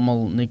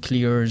normal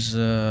nuclear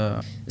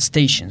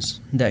stations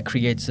that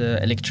create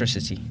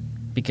electricity.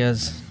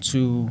 Because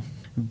to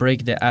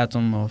break the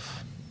atom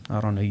of,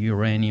 I don't know,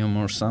 uranium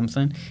or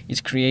something,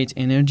 it creates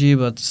energy,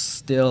 but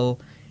still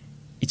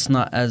it's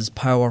not as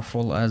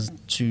powerful as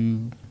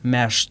to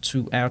mash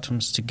two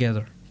atoms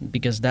together,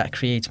 because that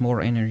creates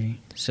more energy.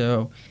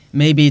 So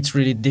maybe it's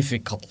really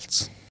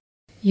difficult.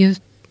 You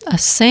are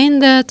saying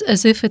that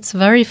as if it's a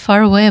very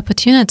far away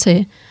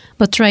opportunity.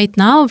 But right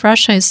now,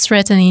 Russia is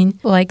threatening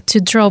to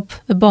drop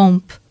a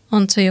bomb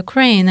onto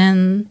Ukraine.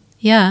 And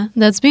yeah,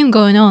 that's been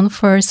going on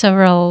for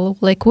several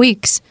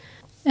weeks.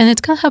 And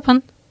it can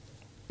happen.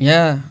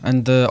 Yeah,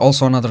 and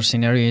also another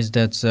scenario is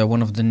that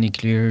one of the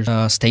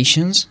nuclear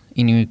stations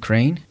in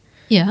Ukraine.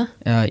 Yeah.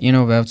 You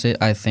know about it,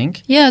 I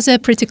think. Yeah, they're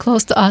pretty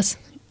close to us.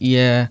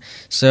 Yeah,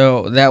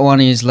 so that one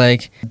is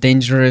like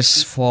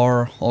dangerous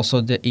for also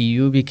the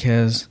EU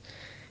because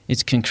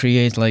it can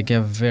create like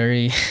a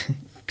very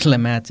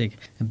climatic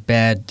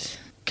bad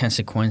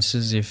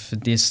consequences if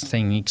this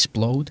thing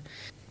explode.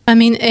 I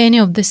mean, any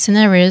of the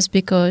scenarios,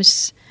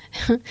 because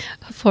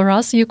for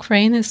us,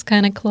 Ukraine is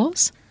kind of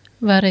close,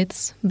 but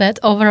it's bad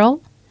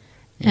overall.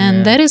 And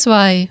Yeah. that is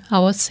why I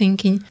was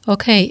thinking,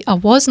 okay, I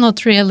was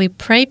not really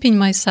prepping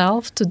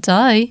myself to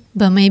die,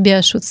 but maybe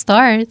I should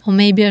start, or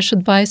maybe I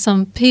should buy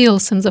some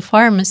pills in the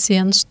pharmacy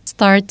and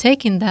start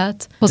taking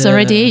that for the The-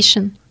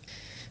 radiation.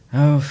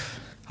 Oh,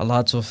 a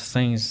lot of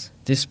things.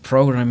 This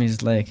program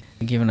is like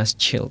giving us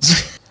chills.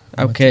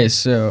 Okay,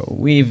 so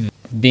we've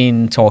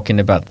been talking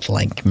about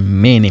like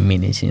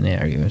many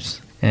scenarios,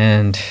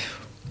 and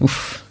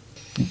oof,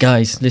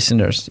 guys,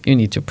 listeners, you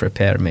need to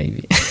prepare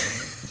maybe.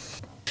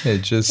 Yeah,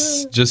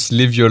 just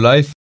live your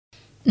life.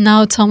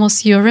 Now,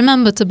 Thomas, you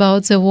remembered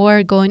about the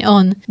war going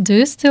on. Do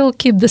you still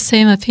keep the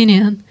same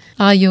opinion?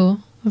 Are you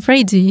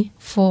ready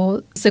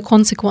for the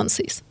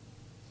consequences?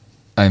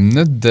 I'm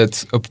not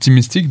that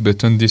optimistic,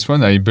 but on this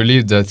one, I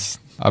believe that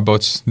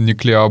about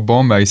nuclear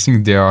bomb, I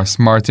think they are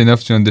smart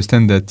enough to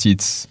understand that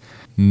it's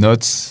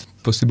not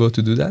possible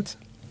to do that.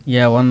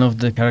 Yeah, one of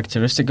the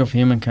characteristic of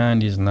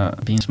humankind is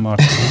not being smart.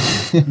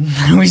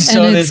 We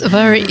saw And it's this.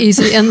 very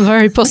easy and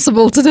very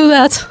possible to do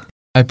that.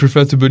 I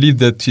prefer to believe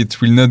that it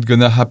will not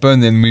gonna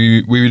happen and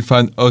we will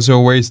find other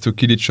ways to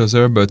kill each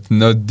other, but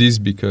not this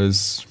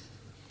because...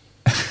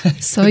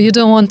 So you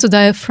don't want to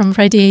die from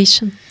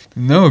radiation.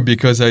 No,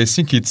 because I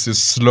think it's a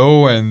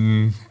slow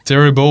and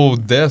terrible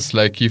death.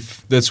 Like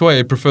if that's why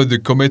I prefer the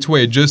comet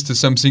way. Just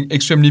something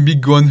extremely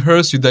big go on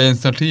Earth, you die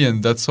instantly,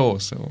 and that's all.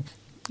 So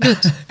Good.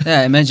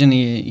 Yeah, imagine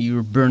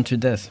you're burned to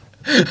death.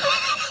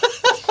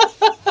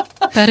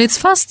 But it's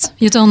fast.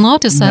 You don't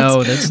notice that.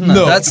 No,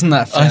 that's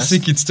not fast. I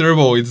think it's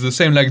terrible. It's the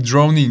same like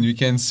drowning. You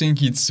can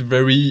think it's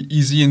very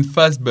easy and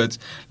fast, but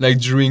like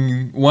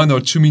during 1 or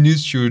 2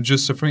 minutes you're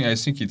just suffering. I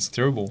think it's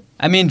terrible.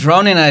 I mean,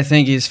 drowning, I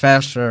think, is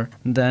faster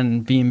than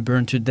being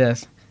burned to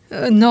death.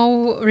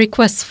 No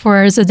requests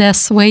for the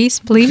death ways,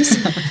 please.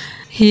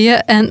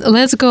 Here, and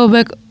let's go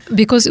back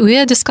because we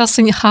are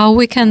discussing how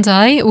we can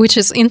die, which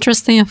is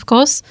interesting, of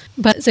course.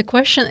 But the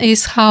question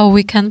is how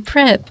we can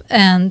prep,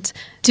 and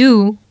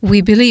do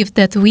we believe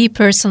that we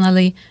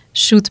personally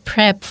should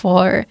prep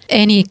for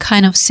any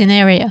kind of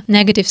scenario,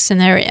 negative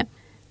scenario?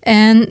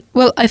 And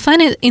well, I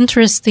find it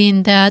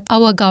interesting that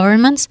our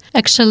governments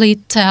actually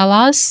tell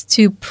us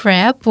to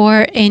prep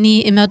for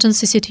any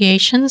emergency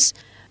situations.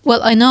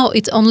 Well, I know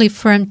it's only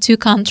from 2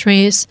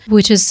 countries,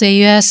 which is the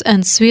US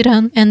and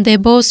Sweden, and they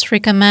both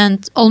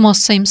recommend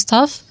almost same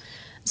stuff.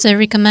 They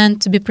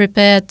recommend to be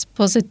prepared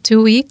for the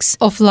 2 weeks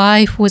of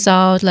life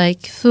without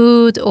like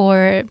food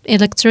or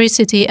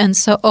electricity and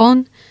so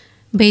on.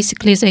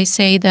 Basically, they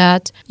say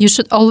that you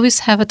should always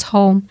have at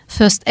home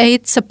first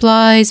aid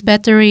supplies,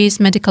 batteries,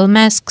 medical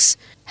masks,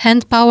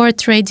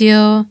 hand-powered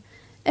radio,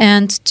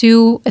 and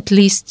at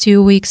least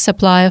 2 weeks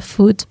supply of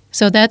food.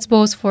 So that's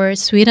both for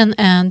Sweden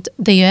and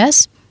the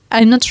US.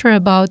 I'm not sure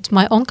about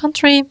my own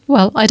country.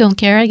 Well, I don't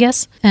care, I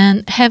guess.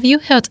 And have you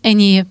heard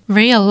any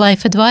real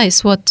life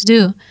advice what to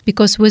do?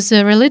 Because with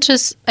the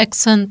religious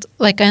accent,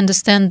 like I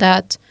understand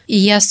that,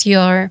 yes,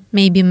 you're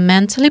maybe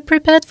mentally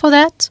prepared for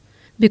that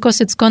because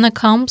it's gonna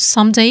come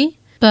someday.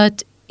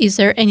 But is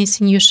there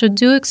anything you should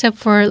do except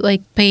for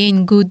like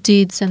paying good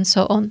deeds and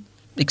so on?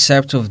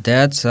 Except of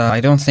that, I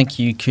don't think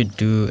you could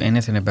do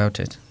anything about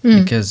it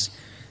because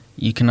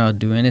you cannot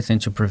do anything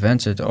to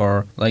prevent it,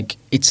 or like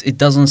it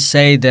doesn't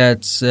say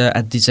that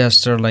a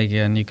disaster like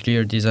a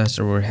nuclear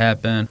disaster will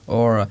happen,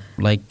 or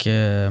like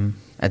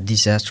a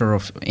disaster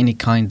of any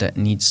kind that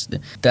needs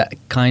that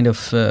kind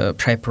of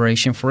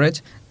preparation for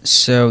it.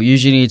 So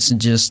usually it's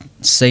just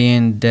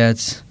saying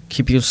that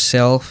keep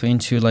yourself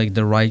into like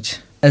the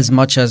right as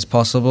much as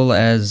possible,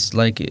 as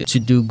like to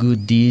do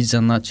good deeds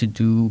and not to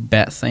do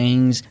bad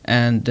things,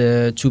 and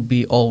to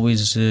be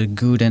always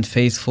good and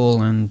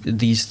faithful and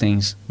these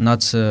things, not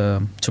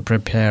to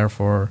prepare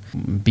for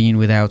being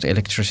without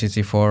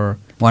electricity for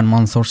 1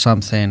 month or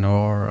something,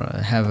 or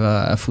have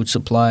a food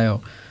supply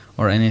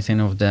or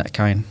anything of that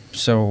kind.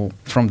 So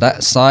from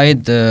that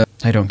side,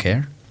 I don't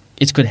care.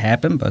 It could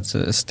happen, but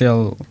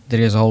still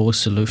there is always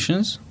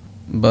solutions.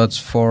 But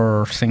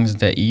for things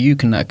that you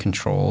cannot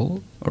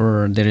control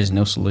or there is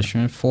no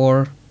solution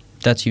for,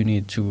 that you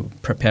need to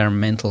prepare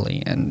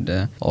mentally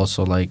and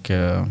also like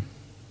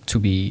to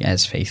be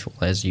as faithful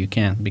as you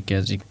can,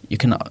 because you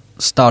cannot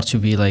start to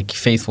be like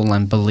faithful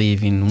and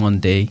believe in one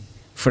day.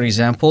 For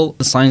example,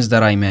 the signs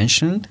that I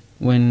mentioned,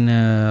 when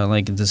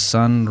like the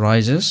sun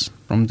rises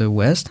from the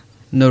west,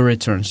 no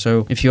return.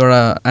 So if you're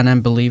an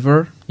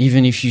unbeliever,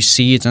 even if you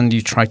see it and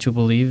you try to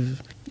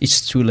believe,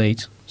 it's too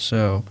late.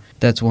 So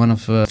that's one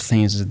of the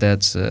things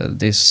that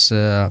this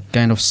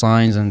kind of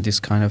signs and this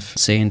kind of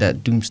saying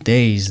that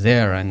doomsday is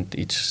there and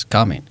it's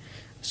coming.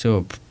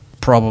 So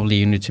probably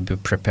you need to be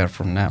prepared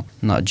from now,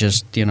 not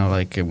just,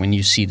 like when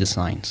you see the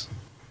signs.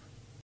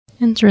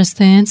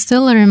 Interesting. It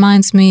still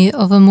reminds me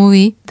of a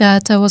movie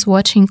that I was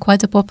watching,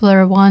 quite a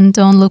popular one,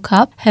 Don't Look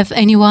Up. Have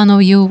any one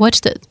of you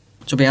watched it?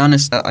 To be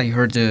honest, I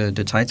heard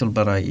the title,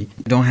 but I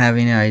don't have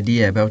any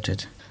idea about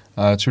it.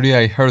 Actually,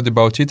 I heard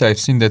about it. I've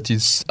seen that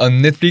it's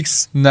on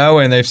Netflix now,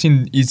 and I've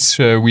seen it's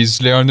with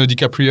Leonardo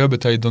DiCaprio,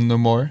 but I don't know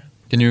more.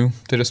 Can you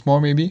tell us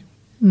more, maybe?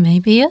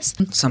 Maybe yes.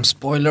 Some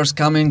spoilers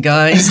coming,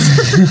 guys.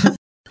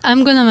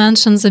 I'm gonna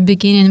mention the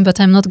beginning, but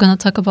I'm not gonna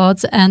talk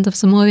about the end of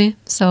the movie.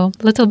 So,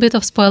 little bit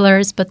of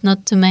spoilers, but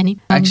not too many.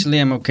 Actually,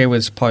 I'm okay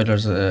with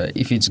spoilers.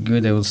 If it's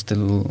good, I will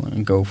still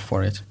go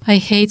for it. I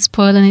hate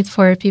spoiling it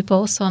for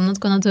people, so I'm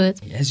not gonna do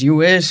it. As you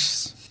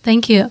wish.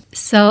 Thank you.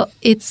 So,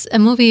 it's a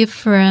movie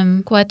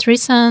from quite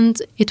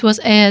recent. It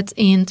was aired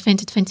in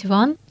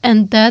 2021,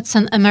 and that's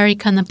an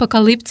American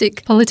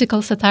apocalyptic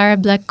political satire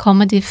black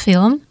comedy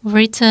film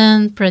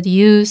written,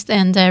 produced,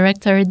 and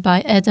directed by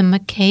Adam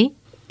McKay.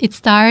 It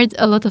starred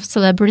a lot of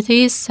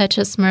celebrities such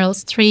as Meryl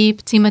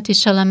Streep, Timothée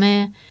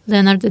Chalamet,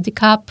 Leonardo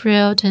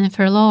DiCaprio,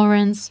 Jennifer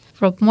Lawrence,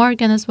 Rob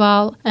Morgan as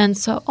well, and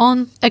so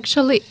on.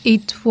 Actually,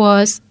 it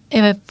was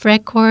a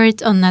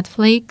record on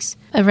Netflix,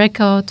 a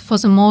record for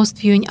the most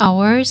viewing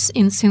hours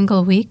in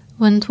single week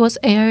when it was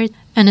aired,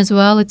 and as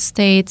well it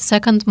stayed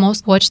second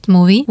most watched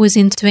movie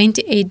within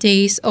 28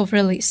 days of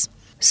release.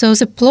 So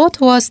the plot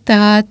was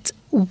that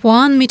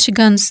one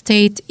Michigan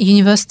State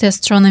University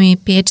astronomy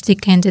PhD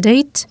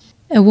candidate,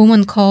 a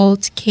woman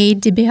called Kate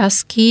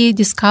Dibiasky,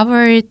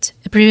 discovered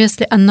a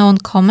previously unknown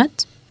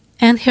comet,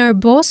 and her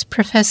boss,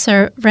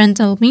 Professor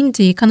Randall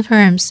Mindy,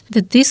 confirms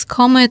that this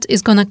comet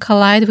is going to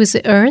collide with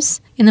the Earth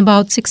in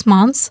about 6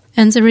 months,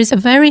 and there is a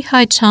very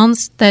high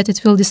chance that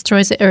it will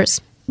destroy the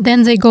Earth.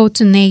 Then they go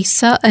to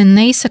NASA, and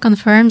NASA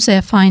confirms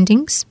their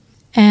findings,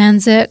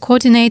 and the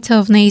coordinator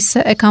of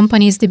NASA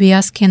accompanies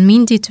Dibiasky and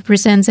Mindy to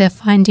present their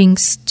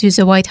findings to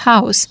the White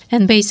House,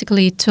 and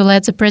basically to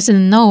let the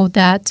president know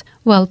that,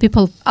 well,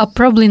 people are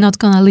probably not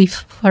going to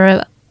live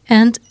forever.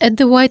 And at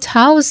the White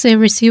House, they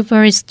receive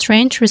very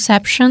strange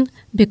reception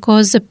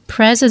because the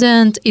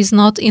president is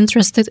not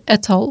interested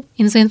at all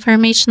in the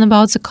information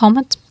about the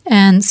comet,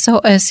 and so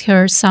is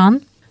her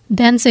son.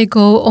 Then they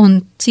go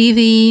on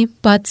TV,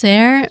 but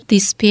there,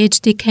 this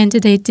PhD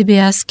candidate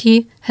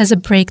Dibiasky has a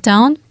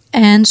breakdown,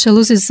 and she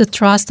loses the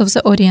trust of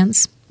the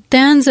audience.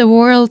 Then the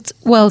world,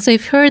 well,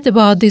 they've heard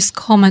about this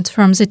comet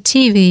from the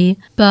TV,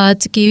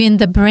 but given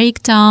the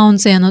breakdown,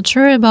 they're not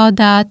sure about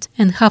that,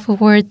 and half a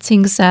word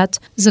thinks that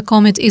the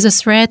comet is a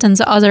threat, and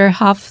the other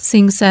half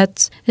thinks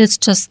that it's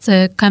just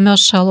a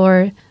commercial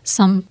or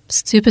some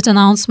stupid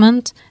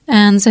announcement,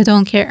 and they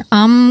don't care.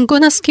 I'm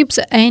gonna skip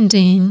the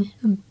ending,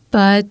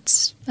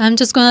 but I'm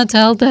just gonna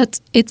tell that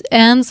it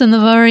ends in a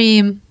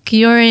very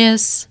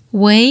curious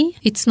way.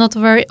 It's not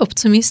very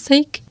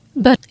optimistic,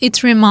 but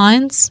it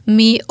reminds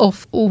me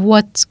of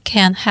what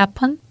can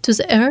happen to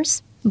the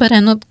Earth, but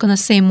I'm not gonna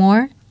say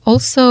more.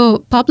 Also,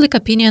 public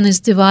opinion is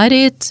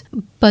divided,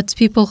 but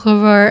people who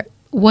were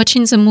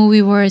watching the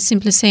movie were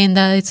simply saying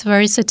that it's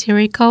very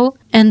satirical,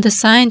 and the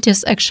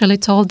scientists actually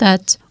told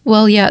that,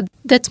 well, yeah,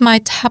 that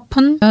might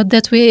happen,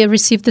 that we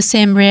receive the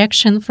same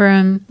reaction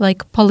from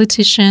like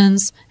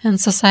politicians and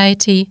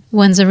society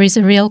when there is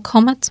a real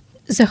comet.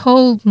 The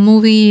whole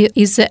movie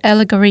is an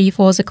allegory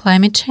for the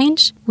climate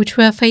change, which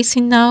we are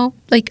facing now.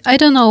 Like, I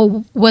don't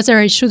know whether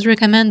I should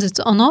recommend it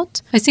or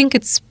not. I think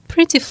it's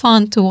pretty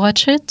fun to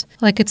watch it.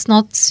 Like, it's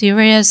not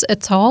serious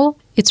at all.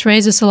 It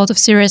raises a lot of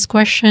serious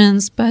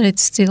questions, but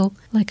it's still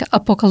like an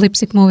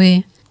apocalyptic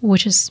movie,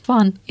 which is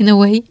fun in a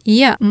way.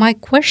 Yeah, my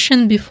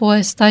question before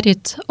I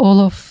started all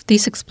of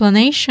this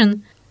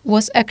explanation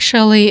was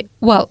actually,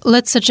 well,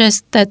 let's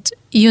suggest that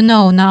you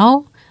know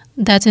now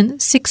that in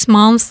 6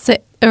 months the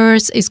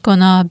Earth is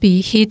gonna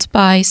be hit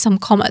by some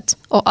comet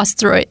or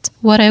asteroid.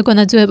 What are you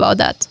gonna do about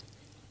that?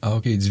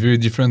 Okay, it's very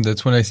different.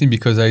 That's what I think,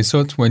 because I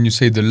thought when you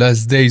say the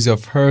last days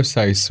of Earth,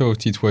 I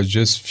thought it was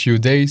just few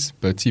days.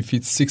 But if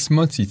it's 6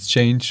 months, it's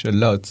changed a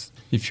lot.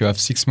 If you have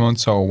 6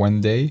 months or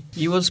 1 day.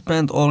 You will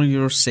spend all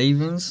your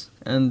savings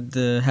and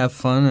have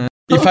fun.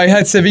 If I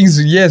had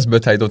savings, yes,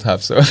 but I don't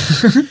have, so.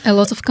 A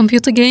lot of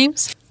computer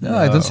games? No,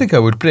 I don't think I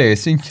would play. I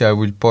think I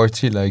would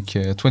party like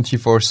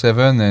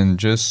 24/7 and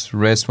just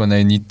rest when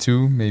I need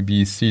to.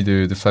 Maybe see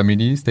the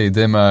families.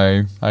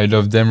 I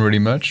love them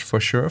really much,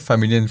 for sure.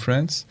 Family and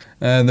friends.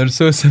 And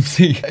also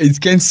something, it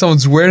can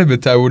sound weird,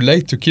 but I would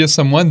like to kill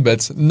someone,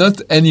 but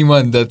not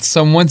anyone, that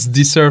someone's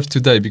deserve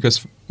to die,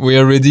 because we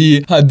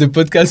already had the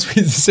podcast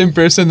with the same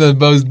person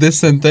about death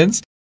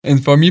sentence.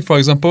 And for me, for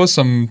example,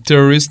 some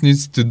terrorist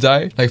needs to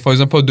die. Like, for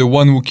example, the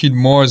one who killed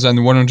more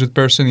than 100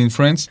 persons in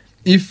France.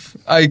 If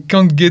I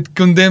can't get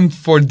condemned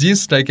for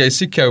this, like, I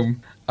think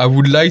I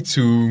would like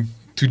to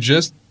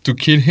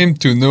kill him,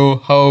 to know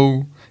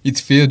how it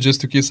feels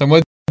just to kill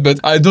someone. But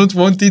I don't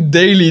want it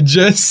daily,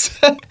 just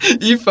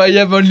if I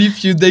have only a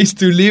few days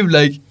to live,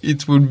 like,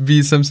 it would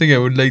be something I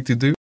would like to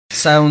do.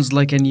 Sounds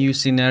like a new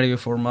scenario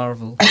for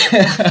Marvel.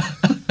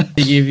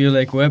 They give you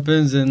like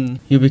weapons and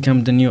you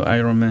become the new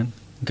Iron Man.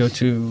 go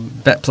to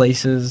bad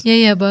places.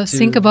 Yeah, but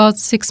think about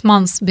 6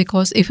 months,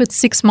 because if it's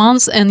 6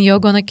 months and you're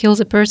gonna kill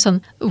the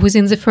person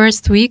within the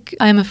first week,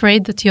 I'm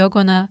afraid that you're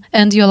gonna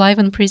end your life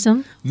in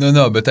prison.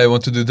 No, but I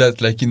want to do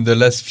that like in the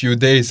last few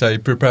days. I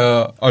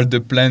prepare all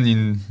the plan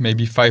in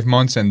maybe 5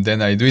 months and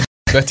then I do it.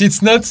 But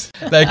it's not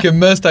like a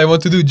must I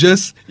want to do.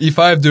 Just if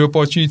I have the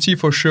opportunity,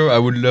 for sure, I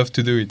would love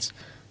to do it.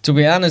 To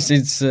be honest,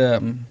 it's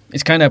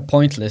kind of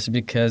pointless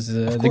because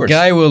the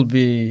guy will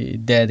be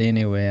dead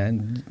anyway,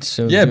 and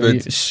so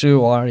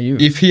so are you.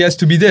 If he has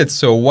to be dead,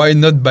 so why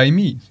not by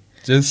me?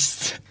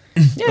 Just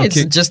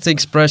It's just the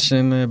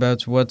expression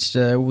about what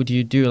would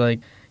you do, like.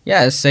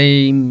 Yeah,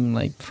 same,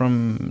 like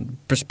from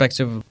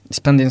perspective of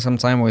spending some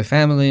time with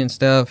family and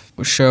stuff,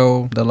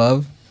 show the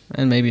love,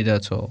 and maybe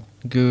that's all.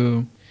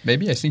 Go.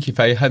 Maybe I think if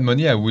I had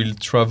money, I will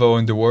travel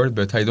in the world,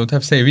 but I don't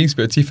have savings.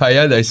 But if I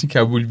had, I think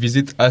I will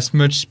visit as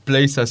much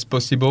place as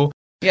possible.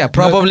 Yeah,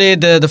 probably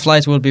the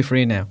flight will be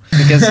free now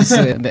because it's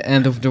the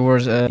end of the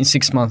world in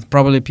 6 months.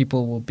 Probably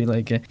people will be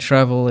like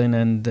traveling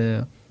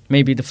and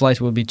maybe the flight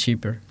will be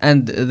cheaper.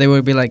 And they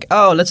will be like,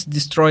 oh, let's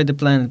destroy the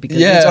planet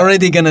because it's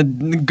already going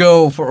to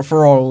go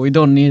for all. We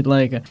don't need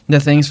like the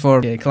things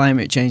for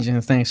climate change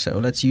and things. So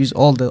let's use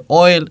all the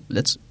oil.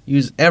 Let's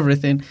use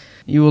everything.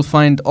 You will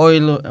find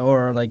oil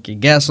or like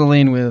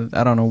gasoline with,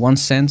 I don't know, 1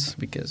 cent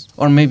because,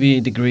 or maybe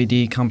the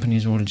greedy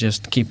companies will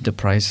just keep the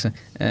price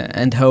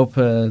and hope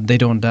they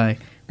don't die.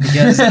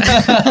 Because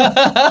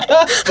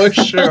for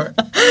sure.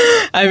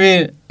 I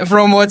mean,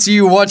 from what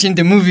you watch in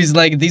the movies,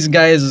 like these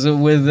guys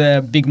with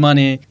big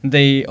money,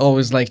 they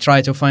always like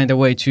try to find a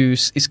way to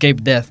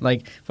escape death.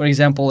 Like, for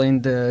example,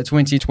 in the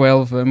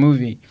 2012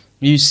 movie,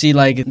 you see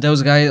like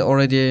those guys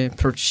already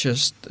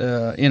purchased,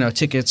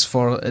 tickets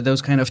for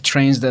those kind of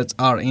trains that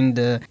are in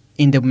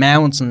the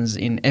mountains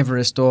in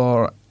Everest,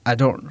 or I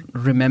don't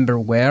remember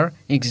where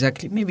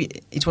exactly. Maybe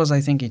it was,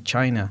 I think, in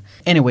China.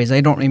 Anyways,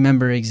 I don't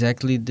remember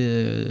exactly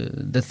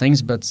the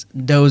things, but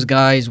those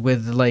guys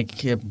with like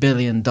 $1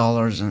 billion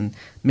and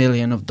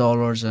million of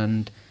dollars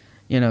and,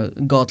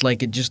 got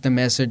like just a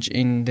message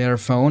in their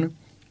phone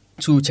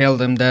to tell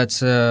them that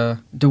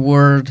the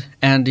world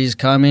end is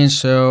coming,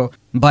 so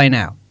buy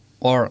now.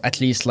 Or at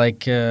least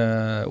like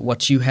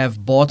what you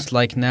have bought,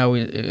 like now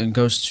it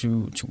goes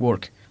to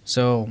work.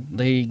 So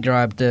they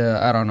grabbed,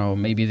 I don't know,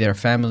 maybe their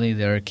family,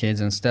 their kids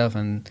and stuff,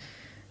 and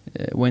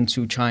went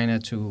to China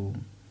to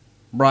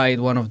ride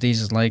one of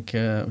these like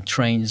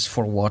trains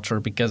for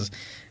water, because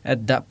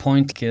at that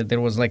point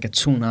there was like a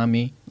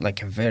tsunami,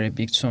 like a very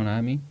big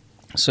tsunami.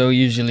 So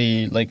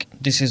usually like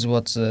this is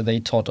what they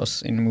taught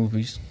us in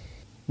movies.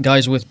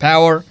 Guys with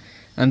power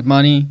and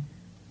money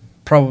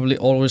probably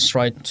always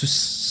try to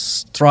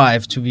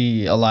strive to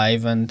be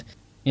alive, and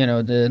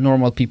the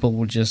normal people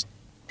will just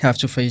have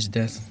to face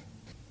death.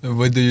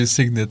 What do you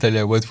think,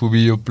 Natalia? What will be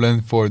your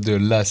plan for the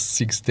last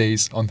 6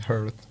 days on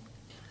Earth?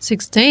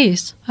 6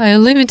 days? I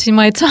limit in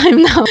my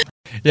time now.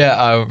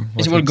 Yeah,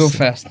 it will go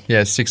fast.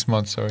 Yeah, 6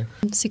 months, sorry.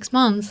 6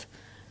 months.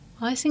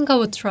 I think I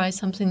would try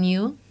something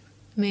new.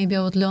 Maybe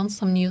I would learn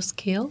some new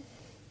skill.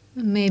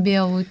 Maybe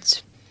I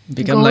would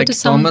become like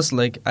Thomas,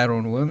 like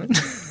Iron Woman.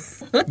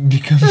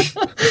 Become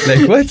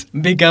like what?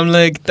 Become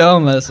like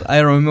Thomas,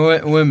 Iron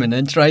Woman,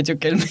 and try to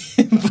kill me.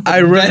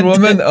 Iron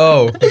Woman?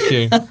 Oh,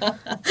 okay.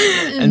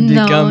 And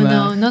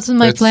no, not in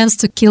my plans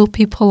to kill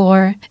people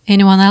or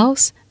anyone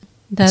else.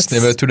 It's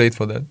never too late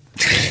for that.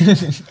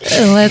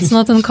 Let's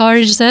not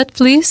encourage that,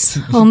 please,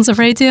 on the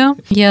radio.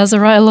 Yeah,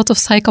 there are a lot of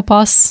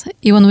psychopaths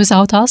even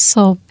without us,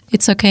 so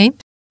it's okay.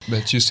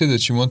 But you said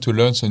that you want to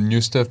learn some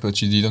new stuff,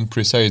 but you didn't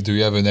precise. Do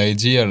you have an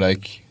idea,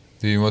 like...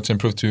 Do you want to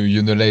improve to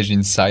your knowledge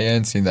in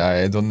science? In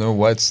I don't know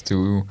what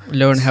to...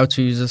 Learn how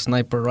to use a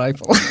sniper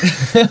rifle.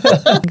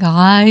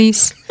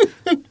 Guys.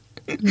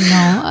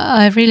 No,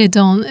 I really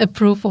don't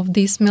approve of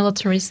this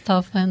military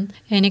stuff and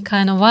any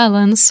kind of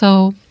violence.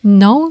 So,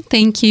 no,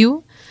 thank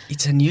you.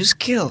 It's a new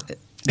skill.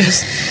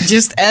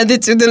 Just add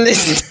it to the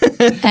list.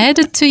 Add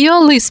it to your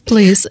list,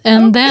 please.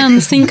 And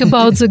then think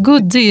about the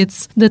good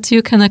deeds that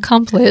you can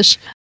accomplish.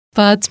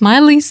 But my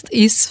list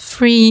is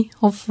free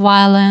of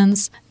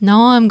violence.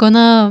 Now I'm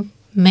gonna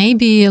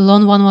maybe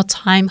learn one more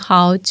time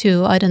how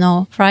to, I don't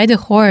know, ride a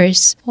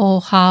horse,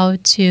 or how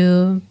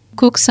to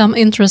cook some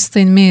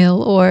interesting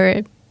meal,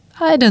 or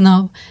I don't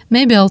know,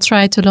 maybe I'll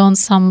try to learn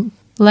some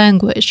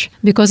language.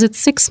 Because it's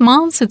 6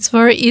 months, it's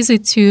very easy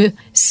to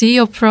see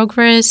your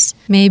progress.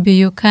 Maybe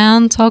you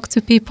can talk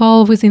to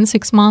people within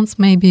 6 months,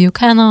 maybe you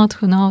cannot,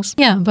 who knows.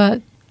 Yeah,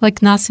 but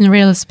like nothing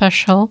really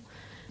special.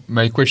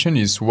 My question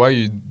is,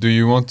 why do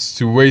you want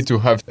to wait to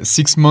have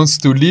 6 months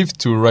to live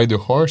to ride a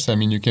horse? I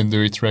mean, you can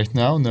do it right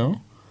now, no?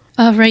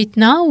 Right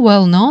now?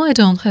 Well, no, I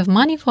don't have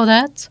money for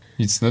that.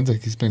 It's not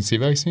that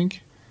expensive, I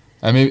think.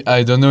 I mean,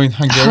 I don't know in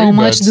Hungary, How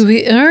much do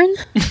we earn?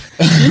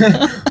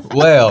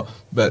 Well,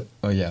 but,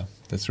 oh yeah,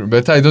 that's true.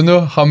 But I don't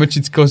know how much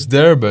it costs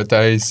there, but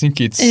I think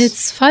it's...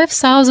 It's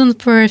 5,000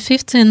 per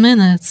 15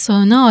 minutes,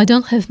 so no, I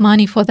don't have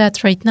money for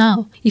that right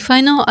now. If I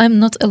know I'm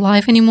not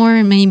alive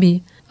anymore,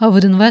 maybe I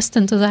would invest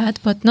into that,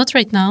 but not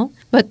right now.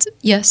 But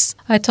yes,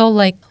 I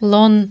told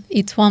learn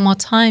it one more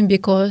time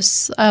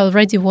because I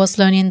already was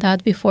learning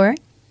that before.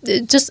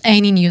 Just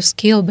any new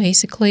skill,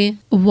 basically.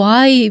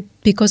 Why?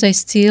 Because I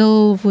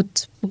still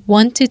would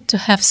want it to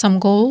have some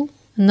goal,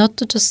 not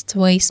to just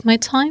waste my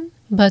time,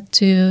 but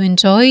to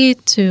enjoy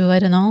it, to, I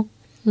don't know,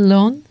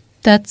 learn.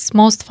 That's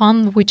most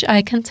fun which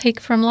I can take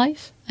from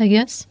life, I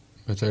guess.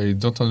 But I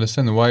don't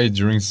understand why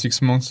during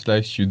 6 months,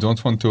 you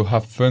don't want to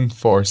have fun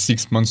for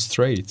 6 months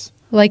straight.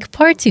 Like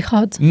party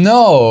hard.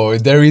 No,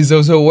 there is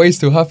also ways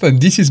to have fun.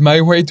 This is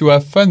my way to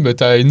have fun,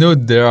 but I know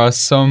there are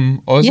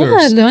some others.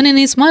 Yeah, learning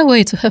is my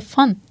way to have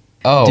fun.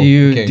 Oh,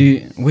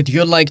 okay. Would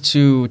you like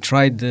to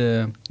try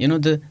the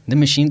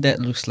machine that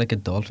looks like a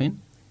dolphin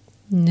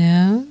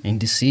No. in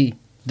the sea?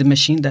 The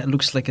machine that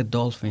looks like a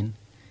dolphin,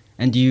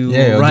 and you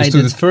I ride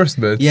understood it. it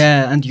first, but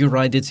Yeah, and you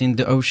ride it in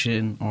the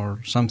ocean or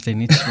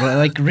something.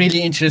 It's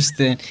really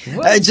interesting.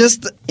 I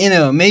just,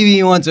 maybe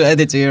you want to add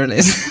it to your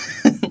list.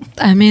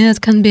 I mean, it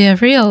can be a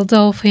real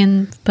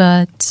dolphin,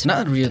 but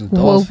Not real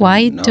dolphin. well,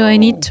 why do I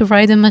need to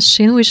ride a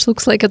machine which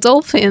looks like a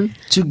dolphin?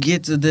 To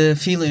get the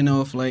feeling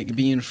of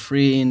being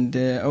free in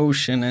the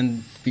ocean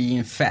and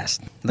being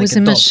fast. With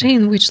a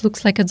machine which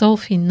looks like a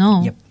dolphin?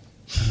 No. Yep.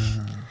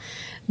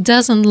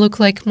 Doesn't look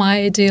like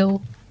my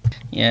ideal.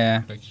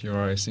 Yeah. you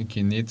are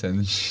thinking it, and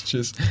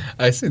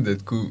I think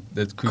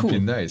that could be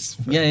nice.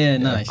 Yeah,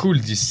 nice. Cool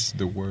is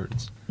the word.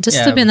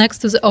 Just to be next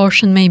to the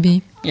ocean,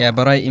 maybe. Yeah,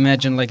 but I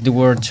imagine the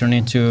world turn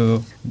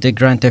into the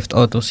Grand Theft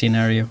Auto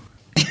scenario.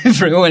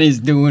 Everyone is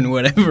doing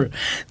whatever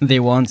they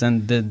want,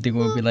 and there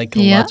will be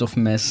a lot of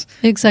mess,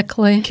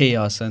 Exactly.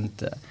 chaos, and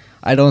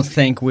I don't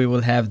think we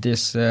will have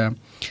this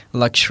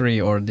luxury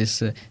or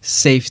this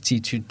safety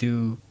to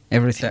do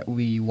everything that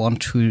we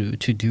want to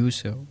do.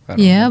 So I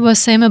don't know. But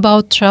same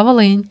about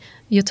traveling.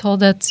 You told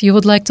that you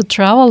would like to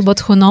travel,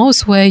 but who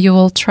knows where you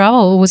will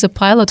travel with a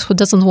pilot who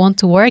doesn't want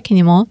to work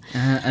anymore.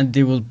 And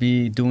they will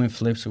be doing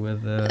flips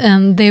with...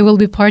 And they will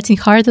be partying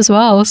hard as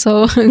well,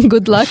 so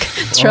good luck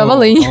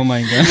traveling. Oh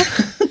my God.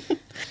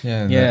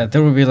 Yeah,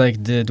 that would be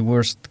the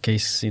worst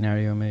case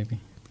scenario, maybe.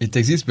 It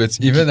exists, but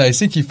even I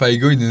think if I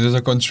go in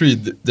another country,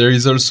 there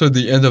is also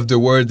the end of the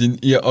world in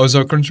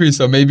other countries.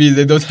 So maybe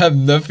they don't have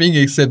nothing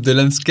except the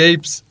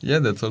landscapes. Yeah,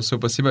 that's also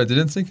possible. I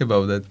didn't think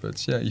about that,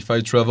 but yeah, if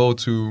I travel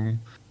to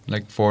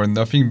for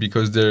nothing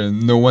because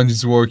no one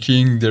is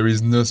working, there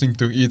is nothing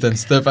to eat and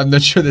stuff, I'm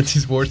not sure that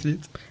is worth it.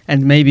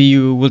 And maybe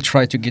you will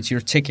try to get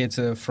your ticket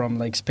from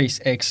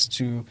SpaceX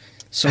to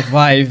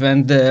survive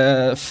and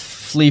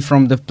flee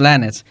from the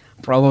planet.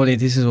 Probably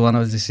this is one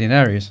of the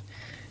scenarios.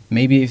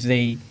 Maybe if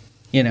they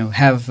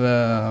have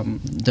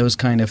those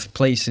kind of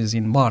places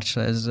in March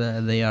as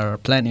they are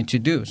planning to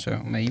do. So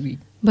maybe.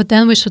 But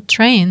then we should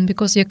train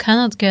because you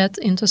cannot get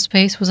into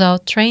space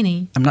without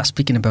training. I'm not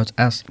speaking about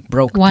us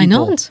broke Why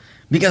people. not?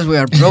 Because we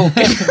are broke.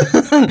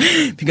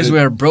 Because we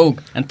are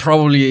broke. And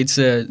probably it's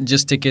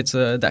just tickets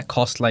that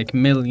cost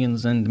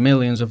millions and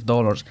millions of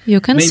dollars.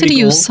 You can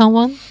seduce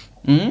someone.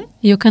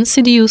 You can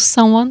seduce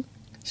someone.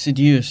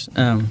 Seduce?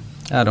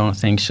 I don't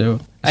think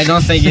so. I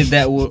don't think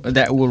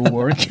that will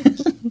work.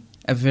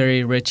 A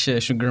very rich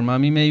sugar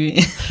mommy,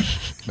 maybe.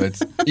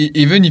 But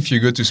even if you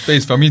go to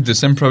space, for me, it's the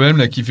same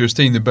problem. If you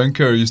stay in a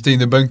bunker, you stay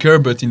in a bunker,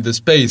 but in the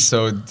space.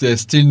 So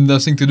there's still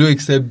nothing to do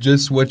except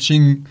just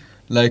watching,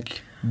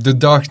 the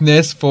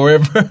darkness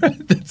forever.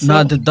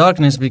 Not the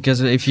darkness, because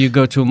if you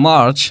go to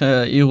March,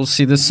 you will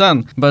see the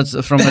sun, but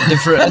from a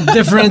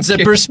different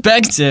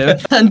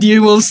perspective, and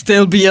you will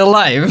still be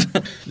alive.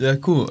 Yeah,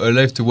 cool.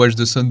 Alive to watch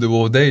the sun the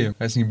whole day.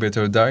 I think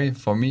better die.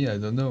 For me, I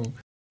don't know.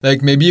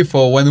 Maybe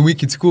for 1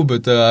 week it's cool,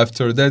 but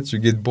after that you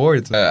get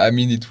bored.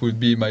 It would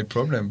be my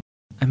problem.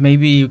 And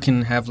maybe you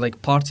can have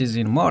parties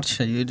in March.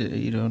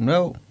 You don't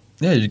know.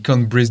 Yeah, you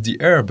can't breathe the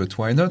air, but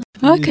why not?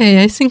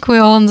 Okay, I think we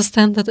all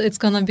understand that it's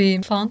gonna be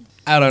fun.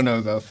 I don't know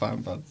about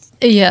fun, but...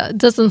 Yeah, it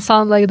doesn't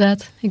sound like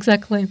that.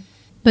 Exactly.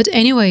 But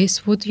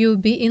anyways, would you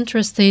be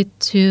interested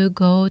to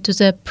go to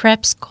the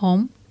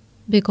PrepsCom?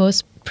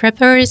 Because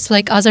preppers,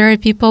 other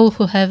people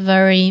who have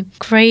very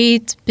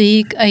great,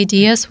 big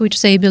ideas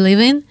which they believe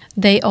in,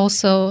 they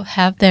also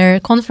have their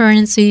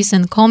conferences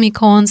and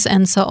Comic-Cons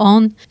and so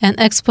on, and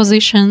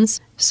expositions.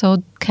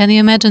 So can you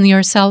imagine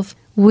yourself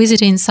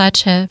visiting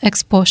such a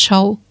expo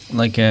show?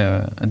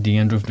 At the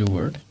end of the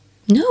world?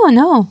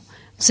 No.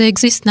 They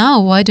exist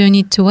now. Why do you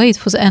need to wait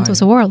for the end of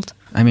the world?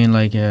 I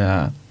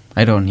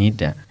don't need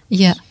that.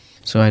 Yeah.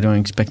 So I don't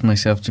expect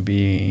myself to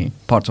be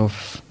part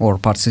of or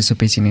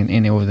participating in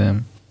any of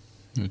them.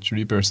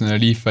 Actually,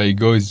 personally, if I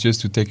go, it's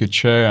just to take a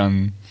chair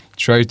and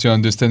try to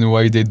understand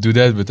why they do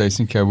that, but I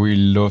think I will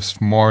love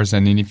more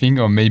than anything,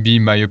 or maybe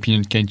my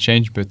opinion can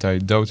change, but I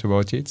doubt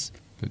about it.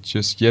 But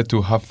just,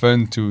 to have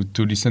fun, to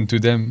listen to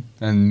them,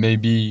 and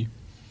maybe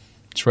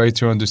try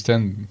to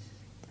understand.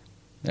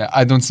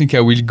 I don't think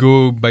I will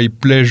go by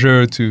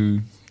pleasure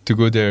to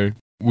go there.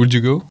 Would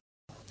you go?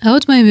 I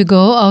would maybe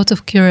go out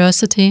of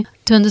curiosity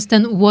to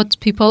understand what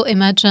people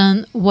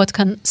imagine, what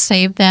can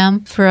save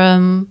them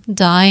from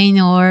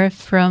dying or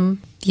from,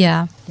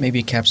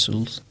 Maybe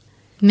capsules.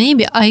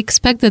 Maybe I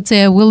expect that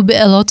there will be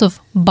a lot of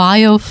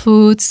bio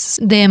foods.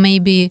 There may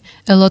be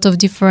a lot of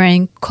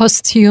different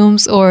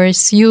costumes or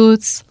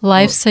suits,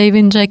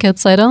 life-saving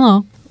jackets. I don't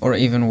know. Or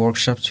even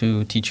workshop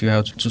to teach you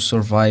how to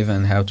survive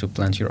and how to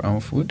plant your own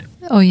food.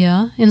 Oh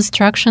yeah,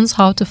 instructions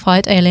how to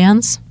fight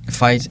aliens.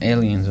 Fight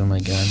aliens, oh my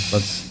god.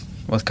 But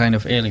what kind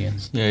of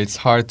aliens? Yeah, it's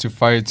hard to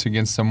fight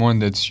against someone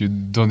that you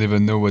don't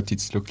even know what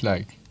it looks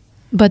like.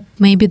 But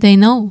maybe they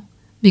know.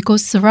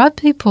 Because there are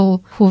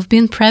people who've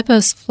been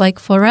preppers like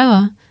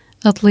forever,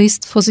 at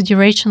least for the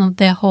duration of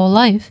their whole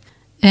life.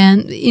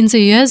 And in the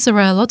US there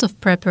are a lot of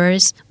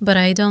preppers, but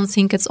I don't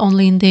think it's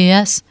only in the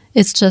US.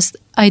 It's just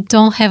I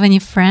don't have any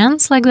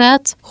friends like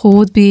that who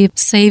would be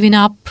saving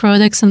up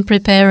products and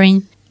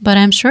preparing. But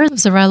I'm sure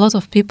there are a lot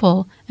of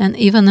people, and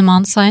even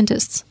among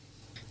scientists.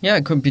 Yeah,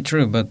 it could be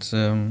true, but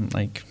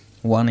like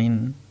 1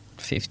 in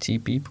 50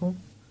 people?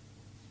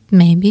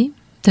 Maybe.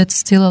 That's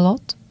still a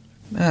lot.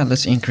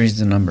 Let's increase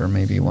the number,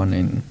 maybe 1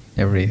 in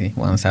every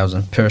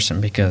 1,000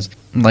 person, because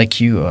like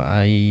you,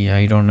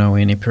 I don't know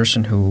any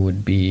person who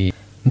would be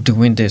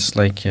doing this,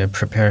 like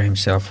prepare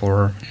himself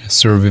for...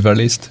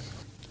 Survivalist.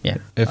 Yeah.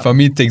 For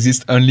me, it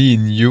exists only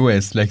in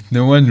US. Like,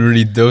 no one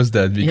really does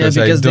that because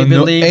I because don't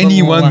know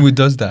anyone who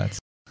does that.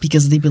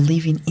 Because they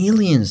believe in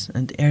aliens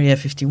and Area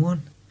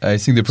 51. I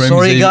think the problem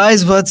Sorry,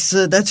 guys, but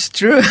that's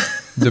true.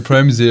 The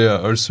problem is they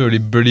also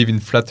believe in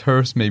flat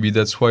earth. Maybe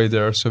that's why they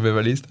are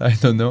survivalists. I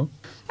don't know.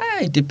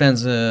 It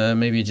depends.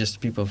 Maybe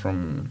just people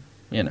from,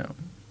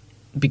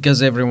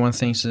 because everyone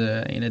thinks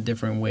in a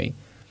different way.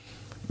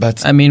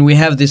 But I mean, we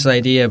have this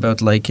idea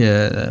about like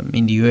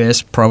in the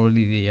US,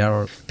 probably there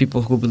are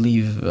people who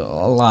believe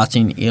a lot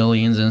in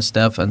aliens and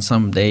stuff, and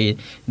someday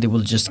they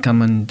will just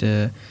come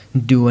and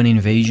do an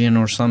invasion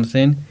or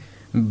something.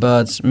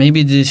 But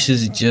maybe this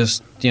is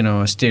just,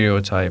 a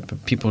stereotype.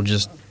 People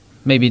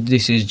maybe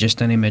this is just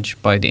an image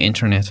by the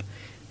internet.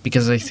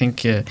 Because I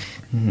think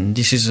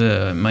this is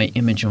my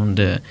image on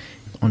the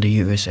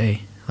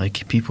USA,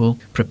 like people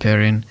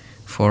preparing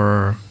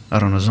for, I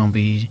don't know,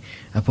 zombie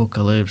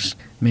apocalypse,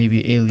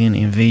 maybe alien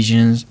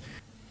invasions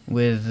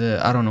with,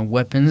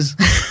 weapons.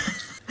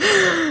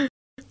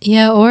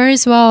 Yeah, or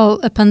as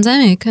well a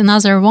pandemic,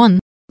 another one.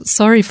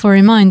 Sorry for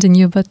reminding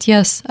you, but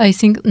yes, I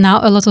think now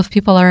a lot of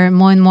people are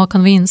more and more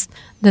convinced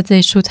that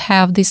they should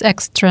have these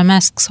extra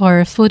masks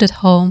or food at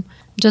home,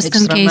 just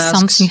Extra in case masks,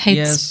 something hits.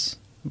 Yes,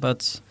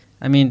 but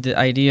I mean, the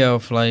idea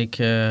of like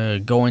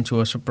going to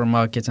a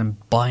supermarket and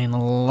buying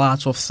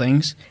lots of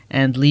things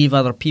and leave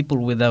other people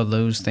without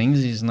those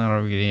things is not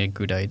really a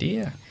good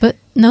idea. But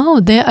no,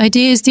 the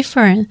idea is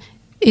different.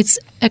 It's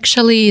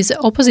actually the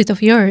opposite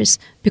of yours.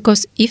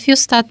 Because if you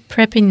start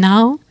prepping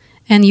now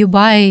and you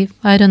buy,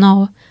 I don't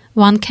know,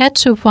 1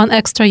 ketchup, 1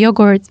 extra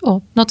yogurt,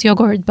 or not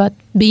yogurt, but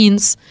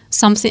beans,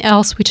 something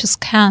else which is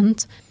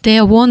canned,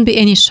 there won't be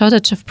any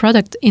shortage of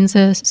product in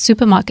the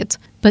supermarket.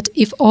 But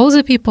if all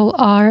the people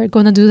are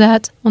going to do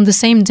that on the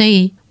same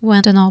day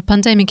when,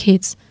 pandemic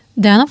hits,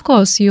 then of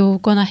course you're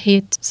going to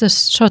hit the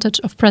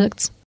shortage of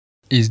products.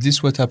 is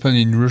this what happened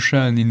in Russia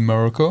and in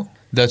Morocco?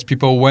 That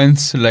people went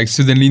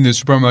suddenly in the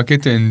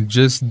supermarket and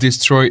just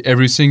destroy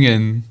everything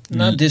and...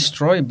 Not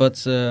destroy, but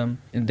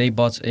they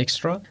bought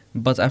extra.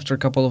 But after a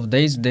couple of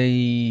days,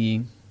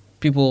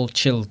 people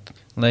chilled.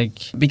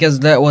 Because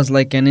that was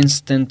like an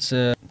instant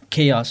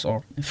chaos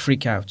or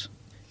freak out.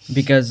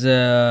 Because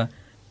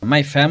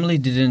my family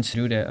didn't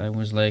do that. I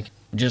was like,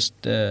 just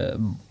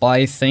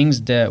buy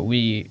things that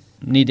we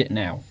needed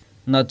now.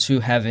 Not to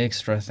have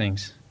extra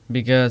things.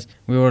 Because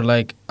we were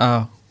like,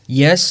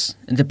 yes,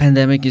 the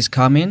pandemic is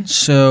coming,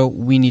 so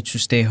we need to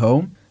stay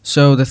home.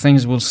 So the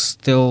things will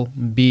still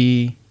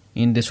be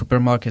in the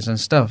supermarkets and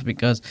stuff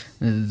because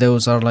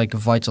those are like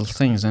vital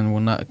things and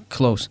will not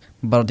close.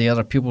 But the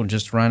other people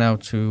just ran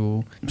out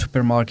to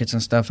supermarkets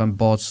and stuff and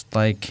bought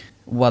like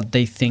what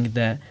they think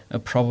that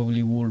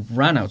probably would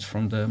run out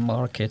from the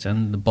market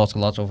and bought a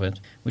lot of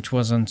it, which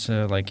wasn't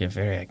like a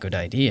very good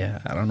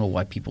idea. I don't know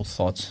why people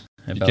thought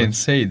about it. You can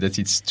say that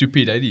it's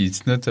stupid idea.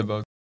 It's not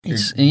about...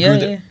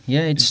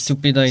 It's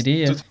stupid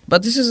idea.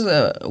 But this is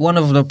one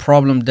of the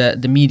problems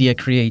that the media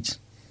creates.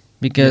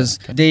 Because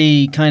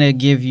they kind of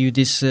give you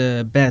this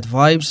bad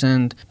vibes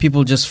and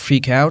people just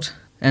freak out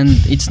and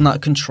it's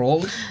not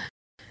controlled.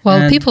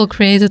 Well, people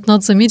create it,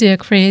 not the media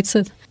creates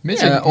it.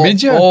 Media.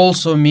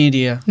 Also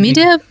media.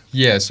 Media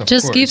Yes, of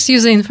just course. gives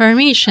you the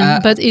information,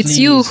 but it's please.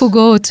 you who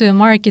go to a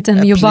market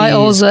and you buy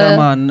all the... Come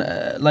on,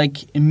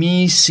 like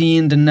me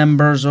seeing the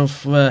numbers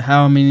of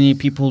how many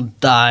people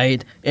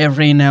died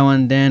every now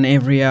and then,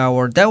 every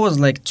hour, that was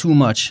like too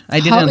much.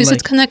 How is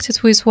it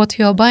connected with what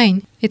you are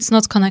buying? It's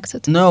not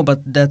connected. No,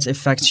 but that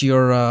affects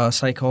your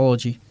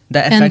psychology.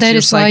 That affects and that your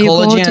is why you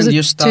psychology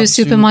go to a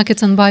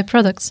supermarket and buy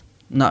products.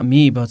 Not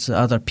me, but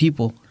other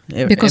people.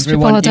 Because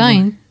people are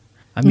dying.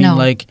 I mean,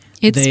 like...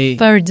 It's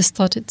very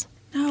distorted.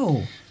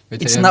 No,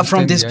 it's not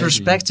from this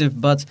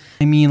perspective, but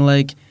I mean,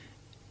 like,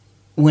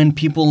 when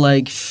people,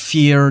 like,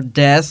 fear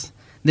death,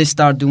 they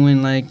start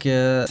doing, like,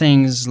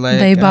 things like...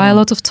 They buy a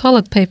lot of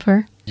toilet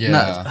paper.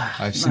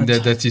 I've seen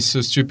that. That is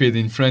so stupid.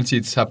 In France,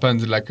 it's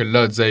happened like a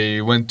lot.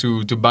 They went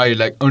to buy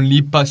like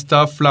only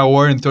pasta,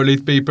 flour, and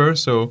toilet paper.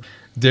 So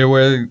there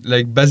were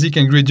like basic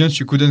ingredients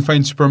you couldn't find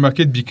in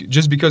supermarket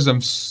just because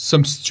of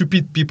some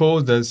stupid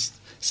people that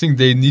think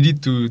they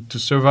needed to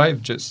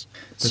survive.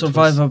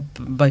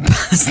 By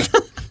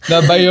pasta.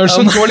 Now buy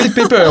also toilet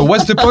paper.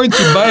 What's the point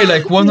to buy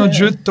like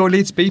 100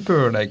 toilet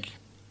paper? Like,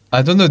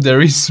 I don't know.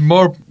 There is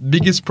more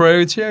biggest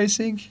priority, I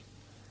think.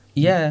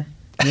 Yeah,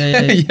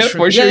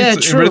 for sure.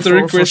 It's a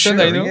rhetoric question,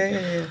 I know.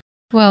 Yeah.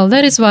 Well,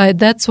 that is why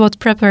that's what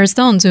preppers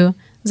don't do.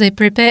 They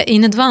prepare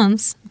in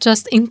advance,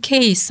 just in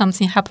case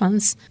something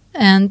happens.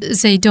 And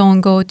they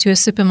don't go to a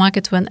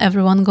supermarket when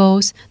everyone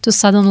goes to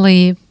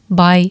suddenly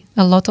buy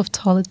a lot of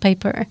toilet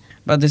paper.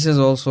 But this is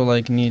also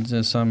like needs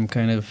some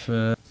kind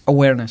of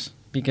awareness,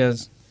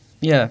 because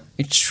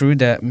it's true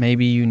that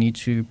maybe you need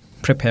to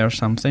prepare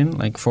something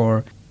like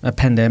for a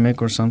pandemic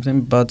or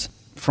something. But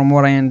from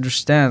what I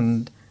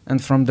understand,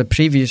 and from the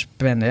previous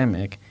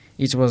pandemic,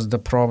 it was the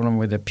problem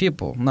with the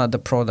people, not the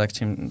products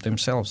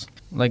themselves.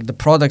 Like the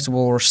products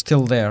were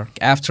still there.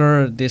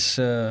 After this,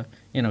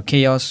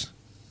 chaos,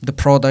 the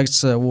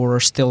products were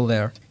still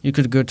there. You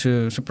could go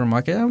to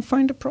supermarket and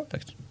find the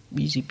product.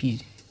 Easy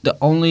peasy. The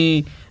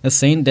only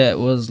thing that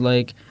was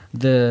like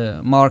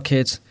the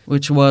market,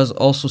 which was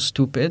also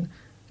stupid,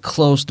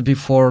 closed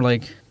before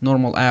like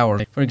normal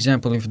hours. For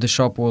example, if the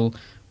shop will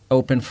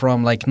open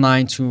from like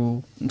 9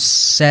 to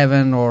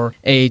 7 or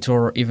 8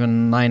 or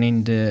even 9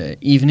 in the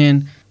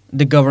evening,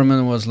 the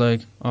government was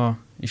like, oh,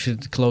 you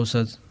should close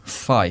at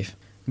 5.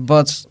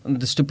 But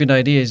the stupid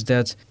idea is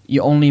that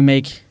you only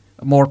make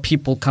more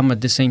people come at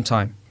the same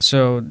time.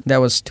 So that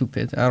was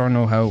stupid. I don't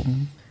know how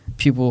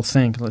people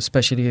think,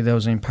 especially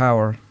those in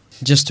power,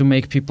 just to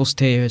make people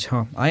stay at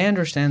home. I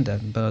understand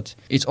that, but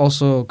it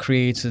also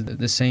creates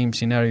the same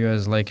scenario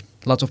as like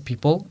a lot of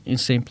people in the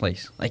same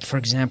place. Like, for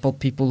example,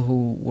 people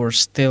who were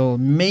still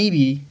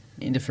maybe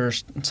in the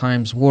first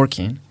times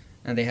working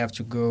and they have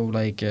to go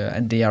like,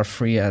 and they are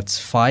free at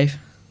 5.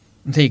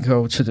 They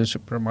go to the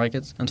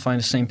supermarkets and find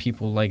the same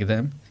people like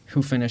them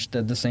who finished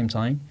at the same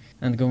time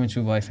and going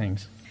to buy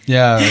things.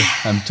 Yeah,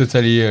 I'm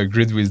totally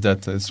agreed with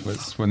that. It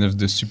was one of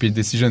the stupid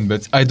decisions,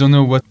 but I don't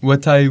know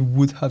what I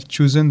would have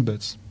chosen,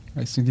 but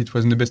I think it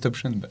wasn't the best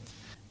option. But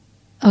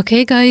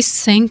Okay,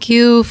 guys, thank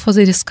you for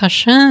the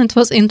discussion. It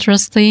was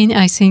interesting.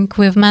 I think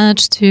we've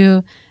managed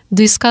to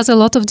discuss a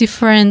lot of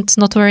different,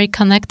 not very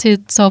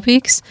connected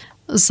topics.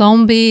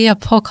 Zombie,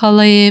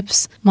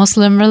 apocalypse,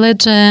 Muslim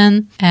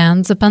religion,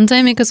 and the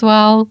pandemic as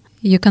well.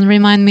 You can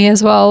remind me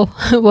as well,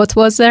 what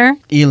was there?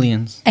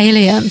 Aliens.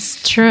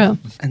 Aliens, true.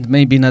 And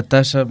maybe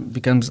Natasha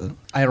becomes an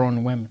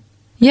Iron Woman.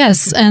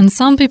 Yes, and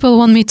some people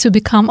want me to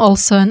become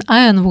also an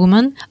Iron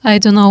Woman. I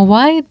don't know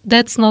why,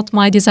 that's not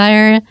my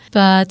desire,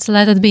 but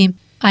let it be.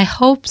 I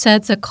hope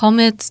that the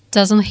comet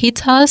doesn't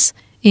hit us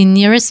in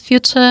nearest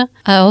future.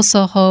 I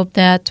also hope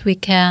that we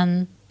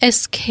can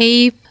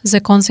escape the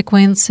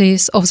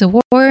consequences of the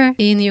war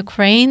in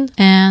Ukraine.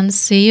 And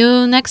see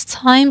you next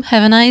time.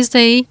 Have a nice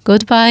day.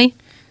 Goodbye.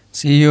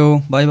 See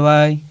you.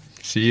 Bye-bye.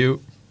 see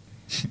you.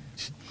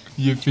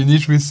 You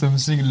finish with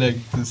something like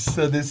the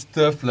saddest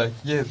stuff, like,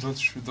 don't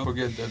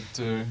forget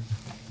that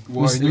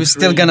we're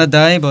still gonna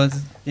die, but,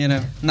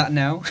 not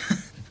now.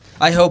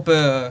 I hope...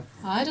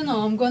 I don't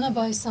know, I'm gonna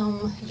buy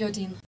some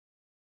iodine.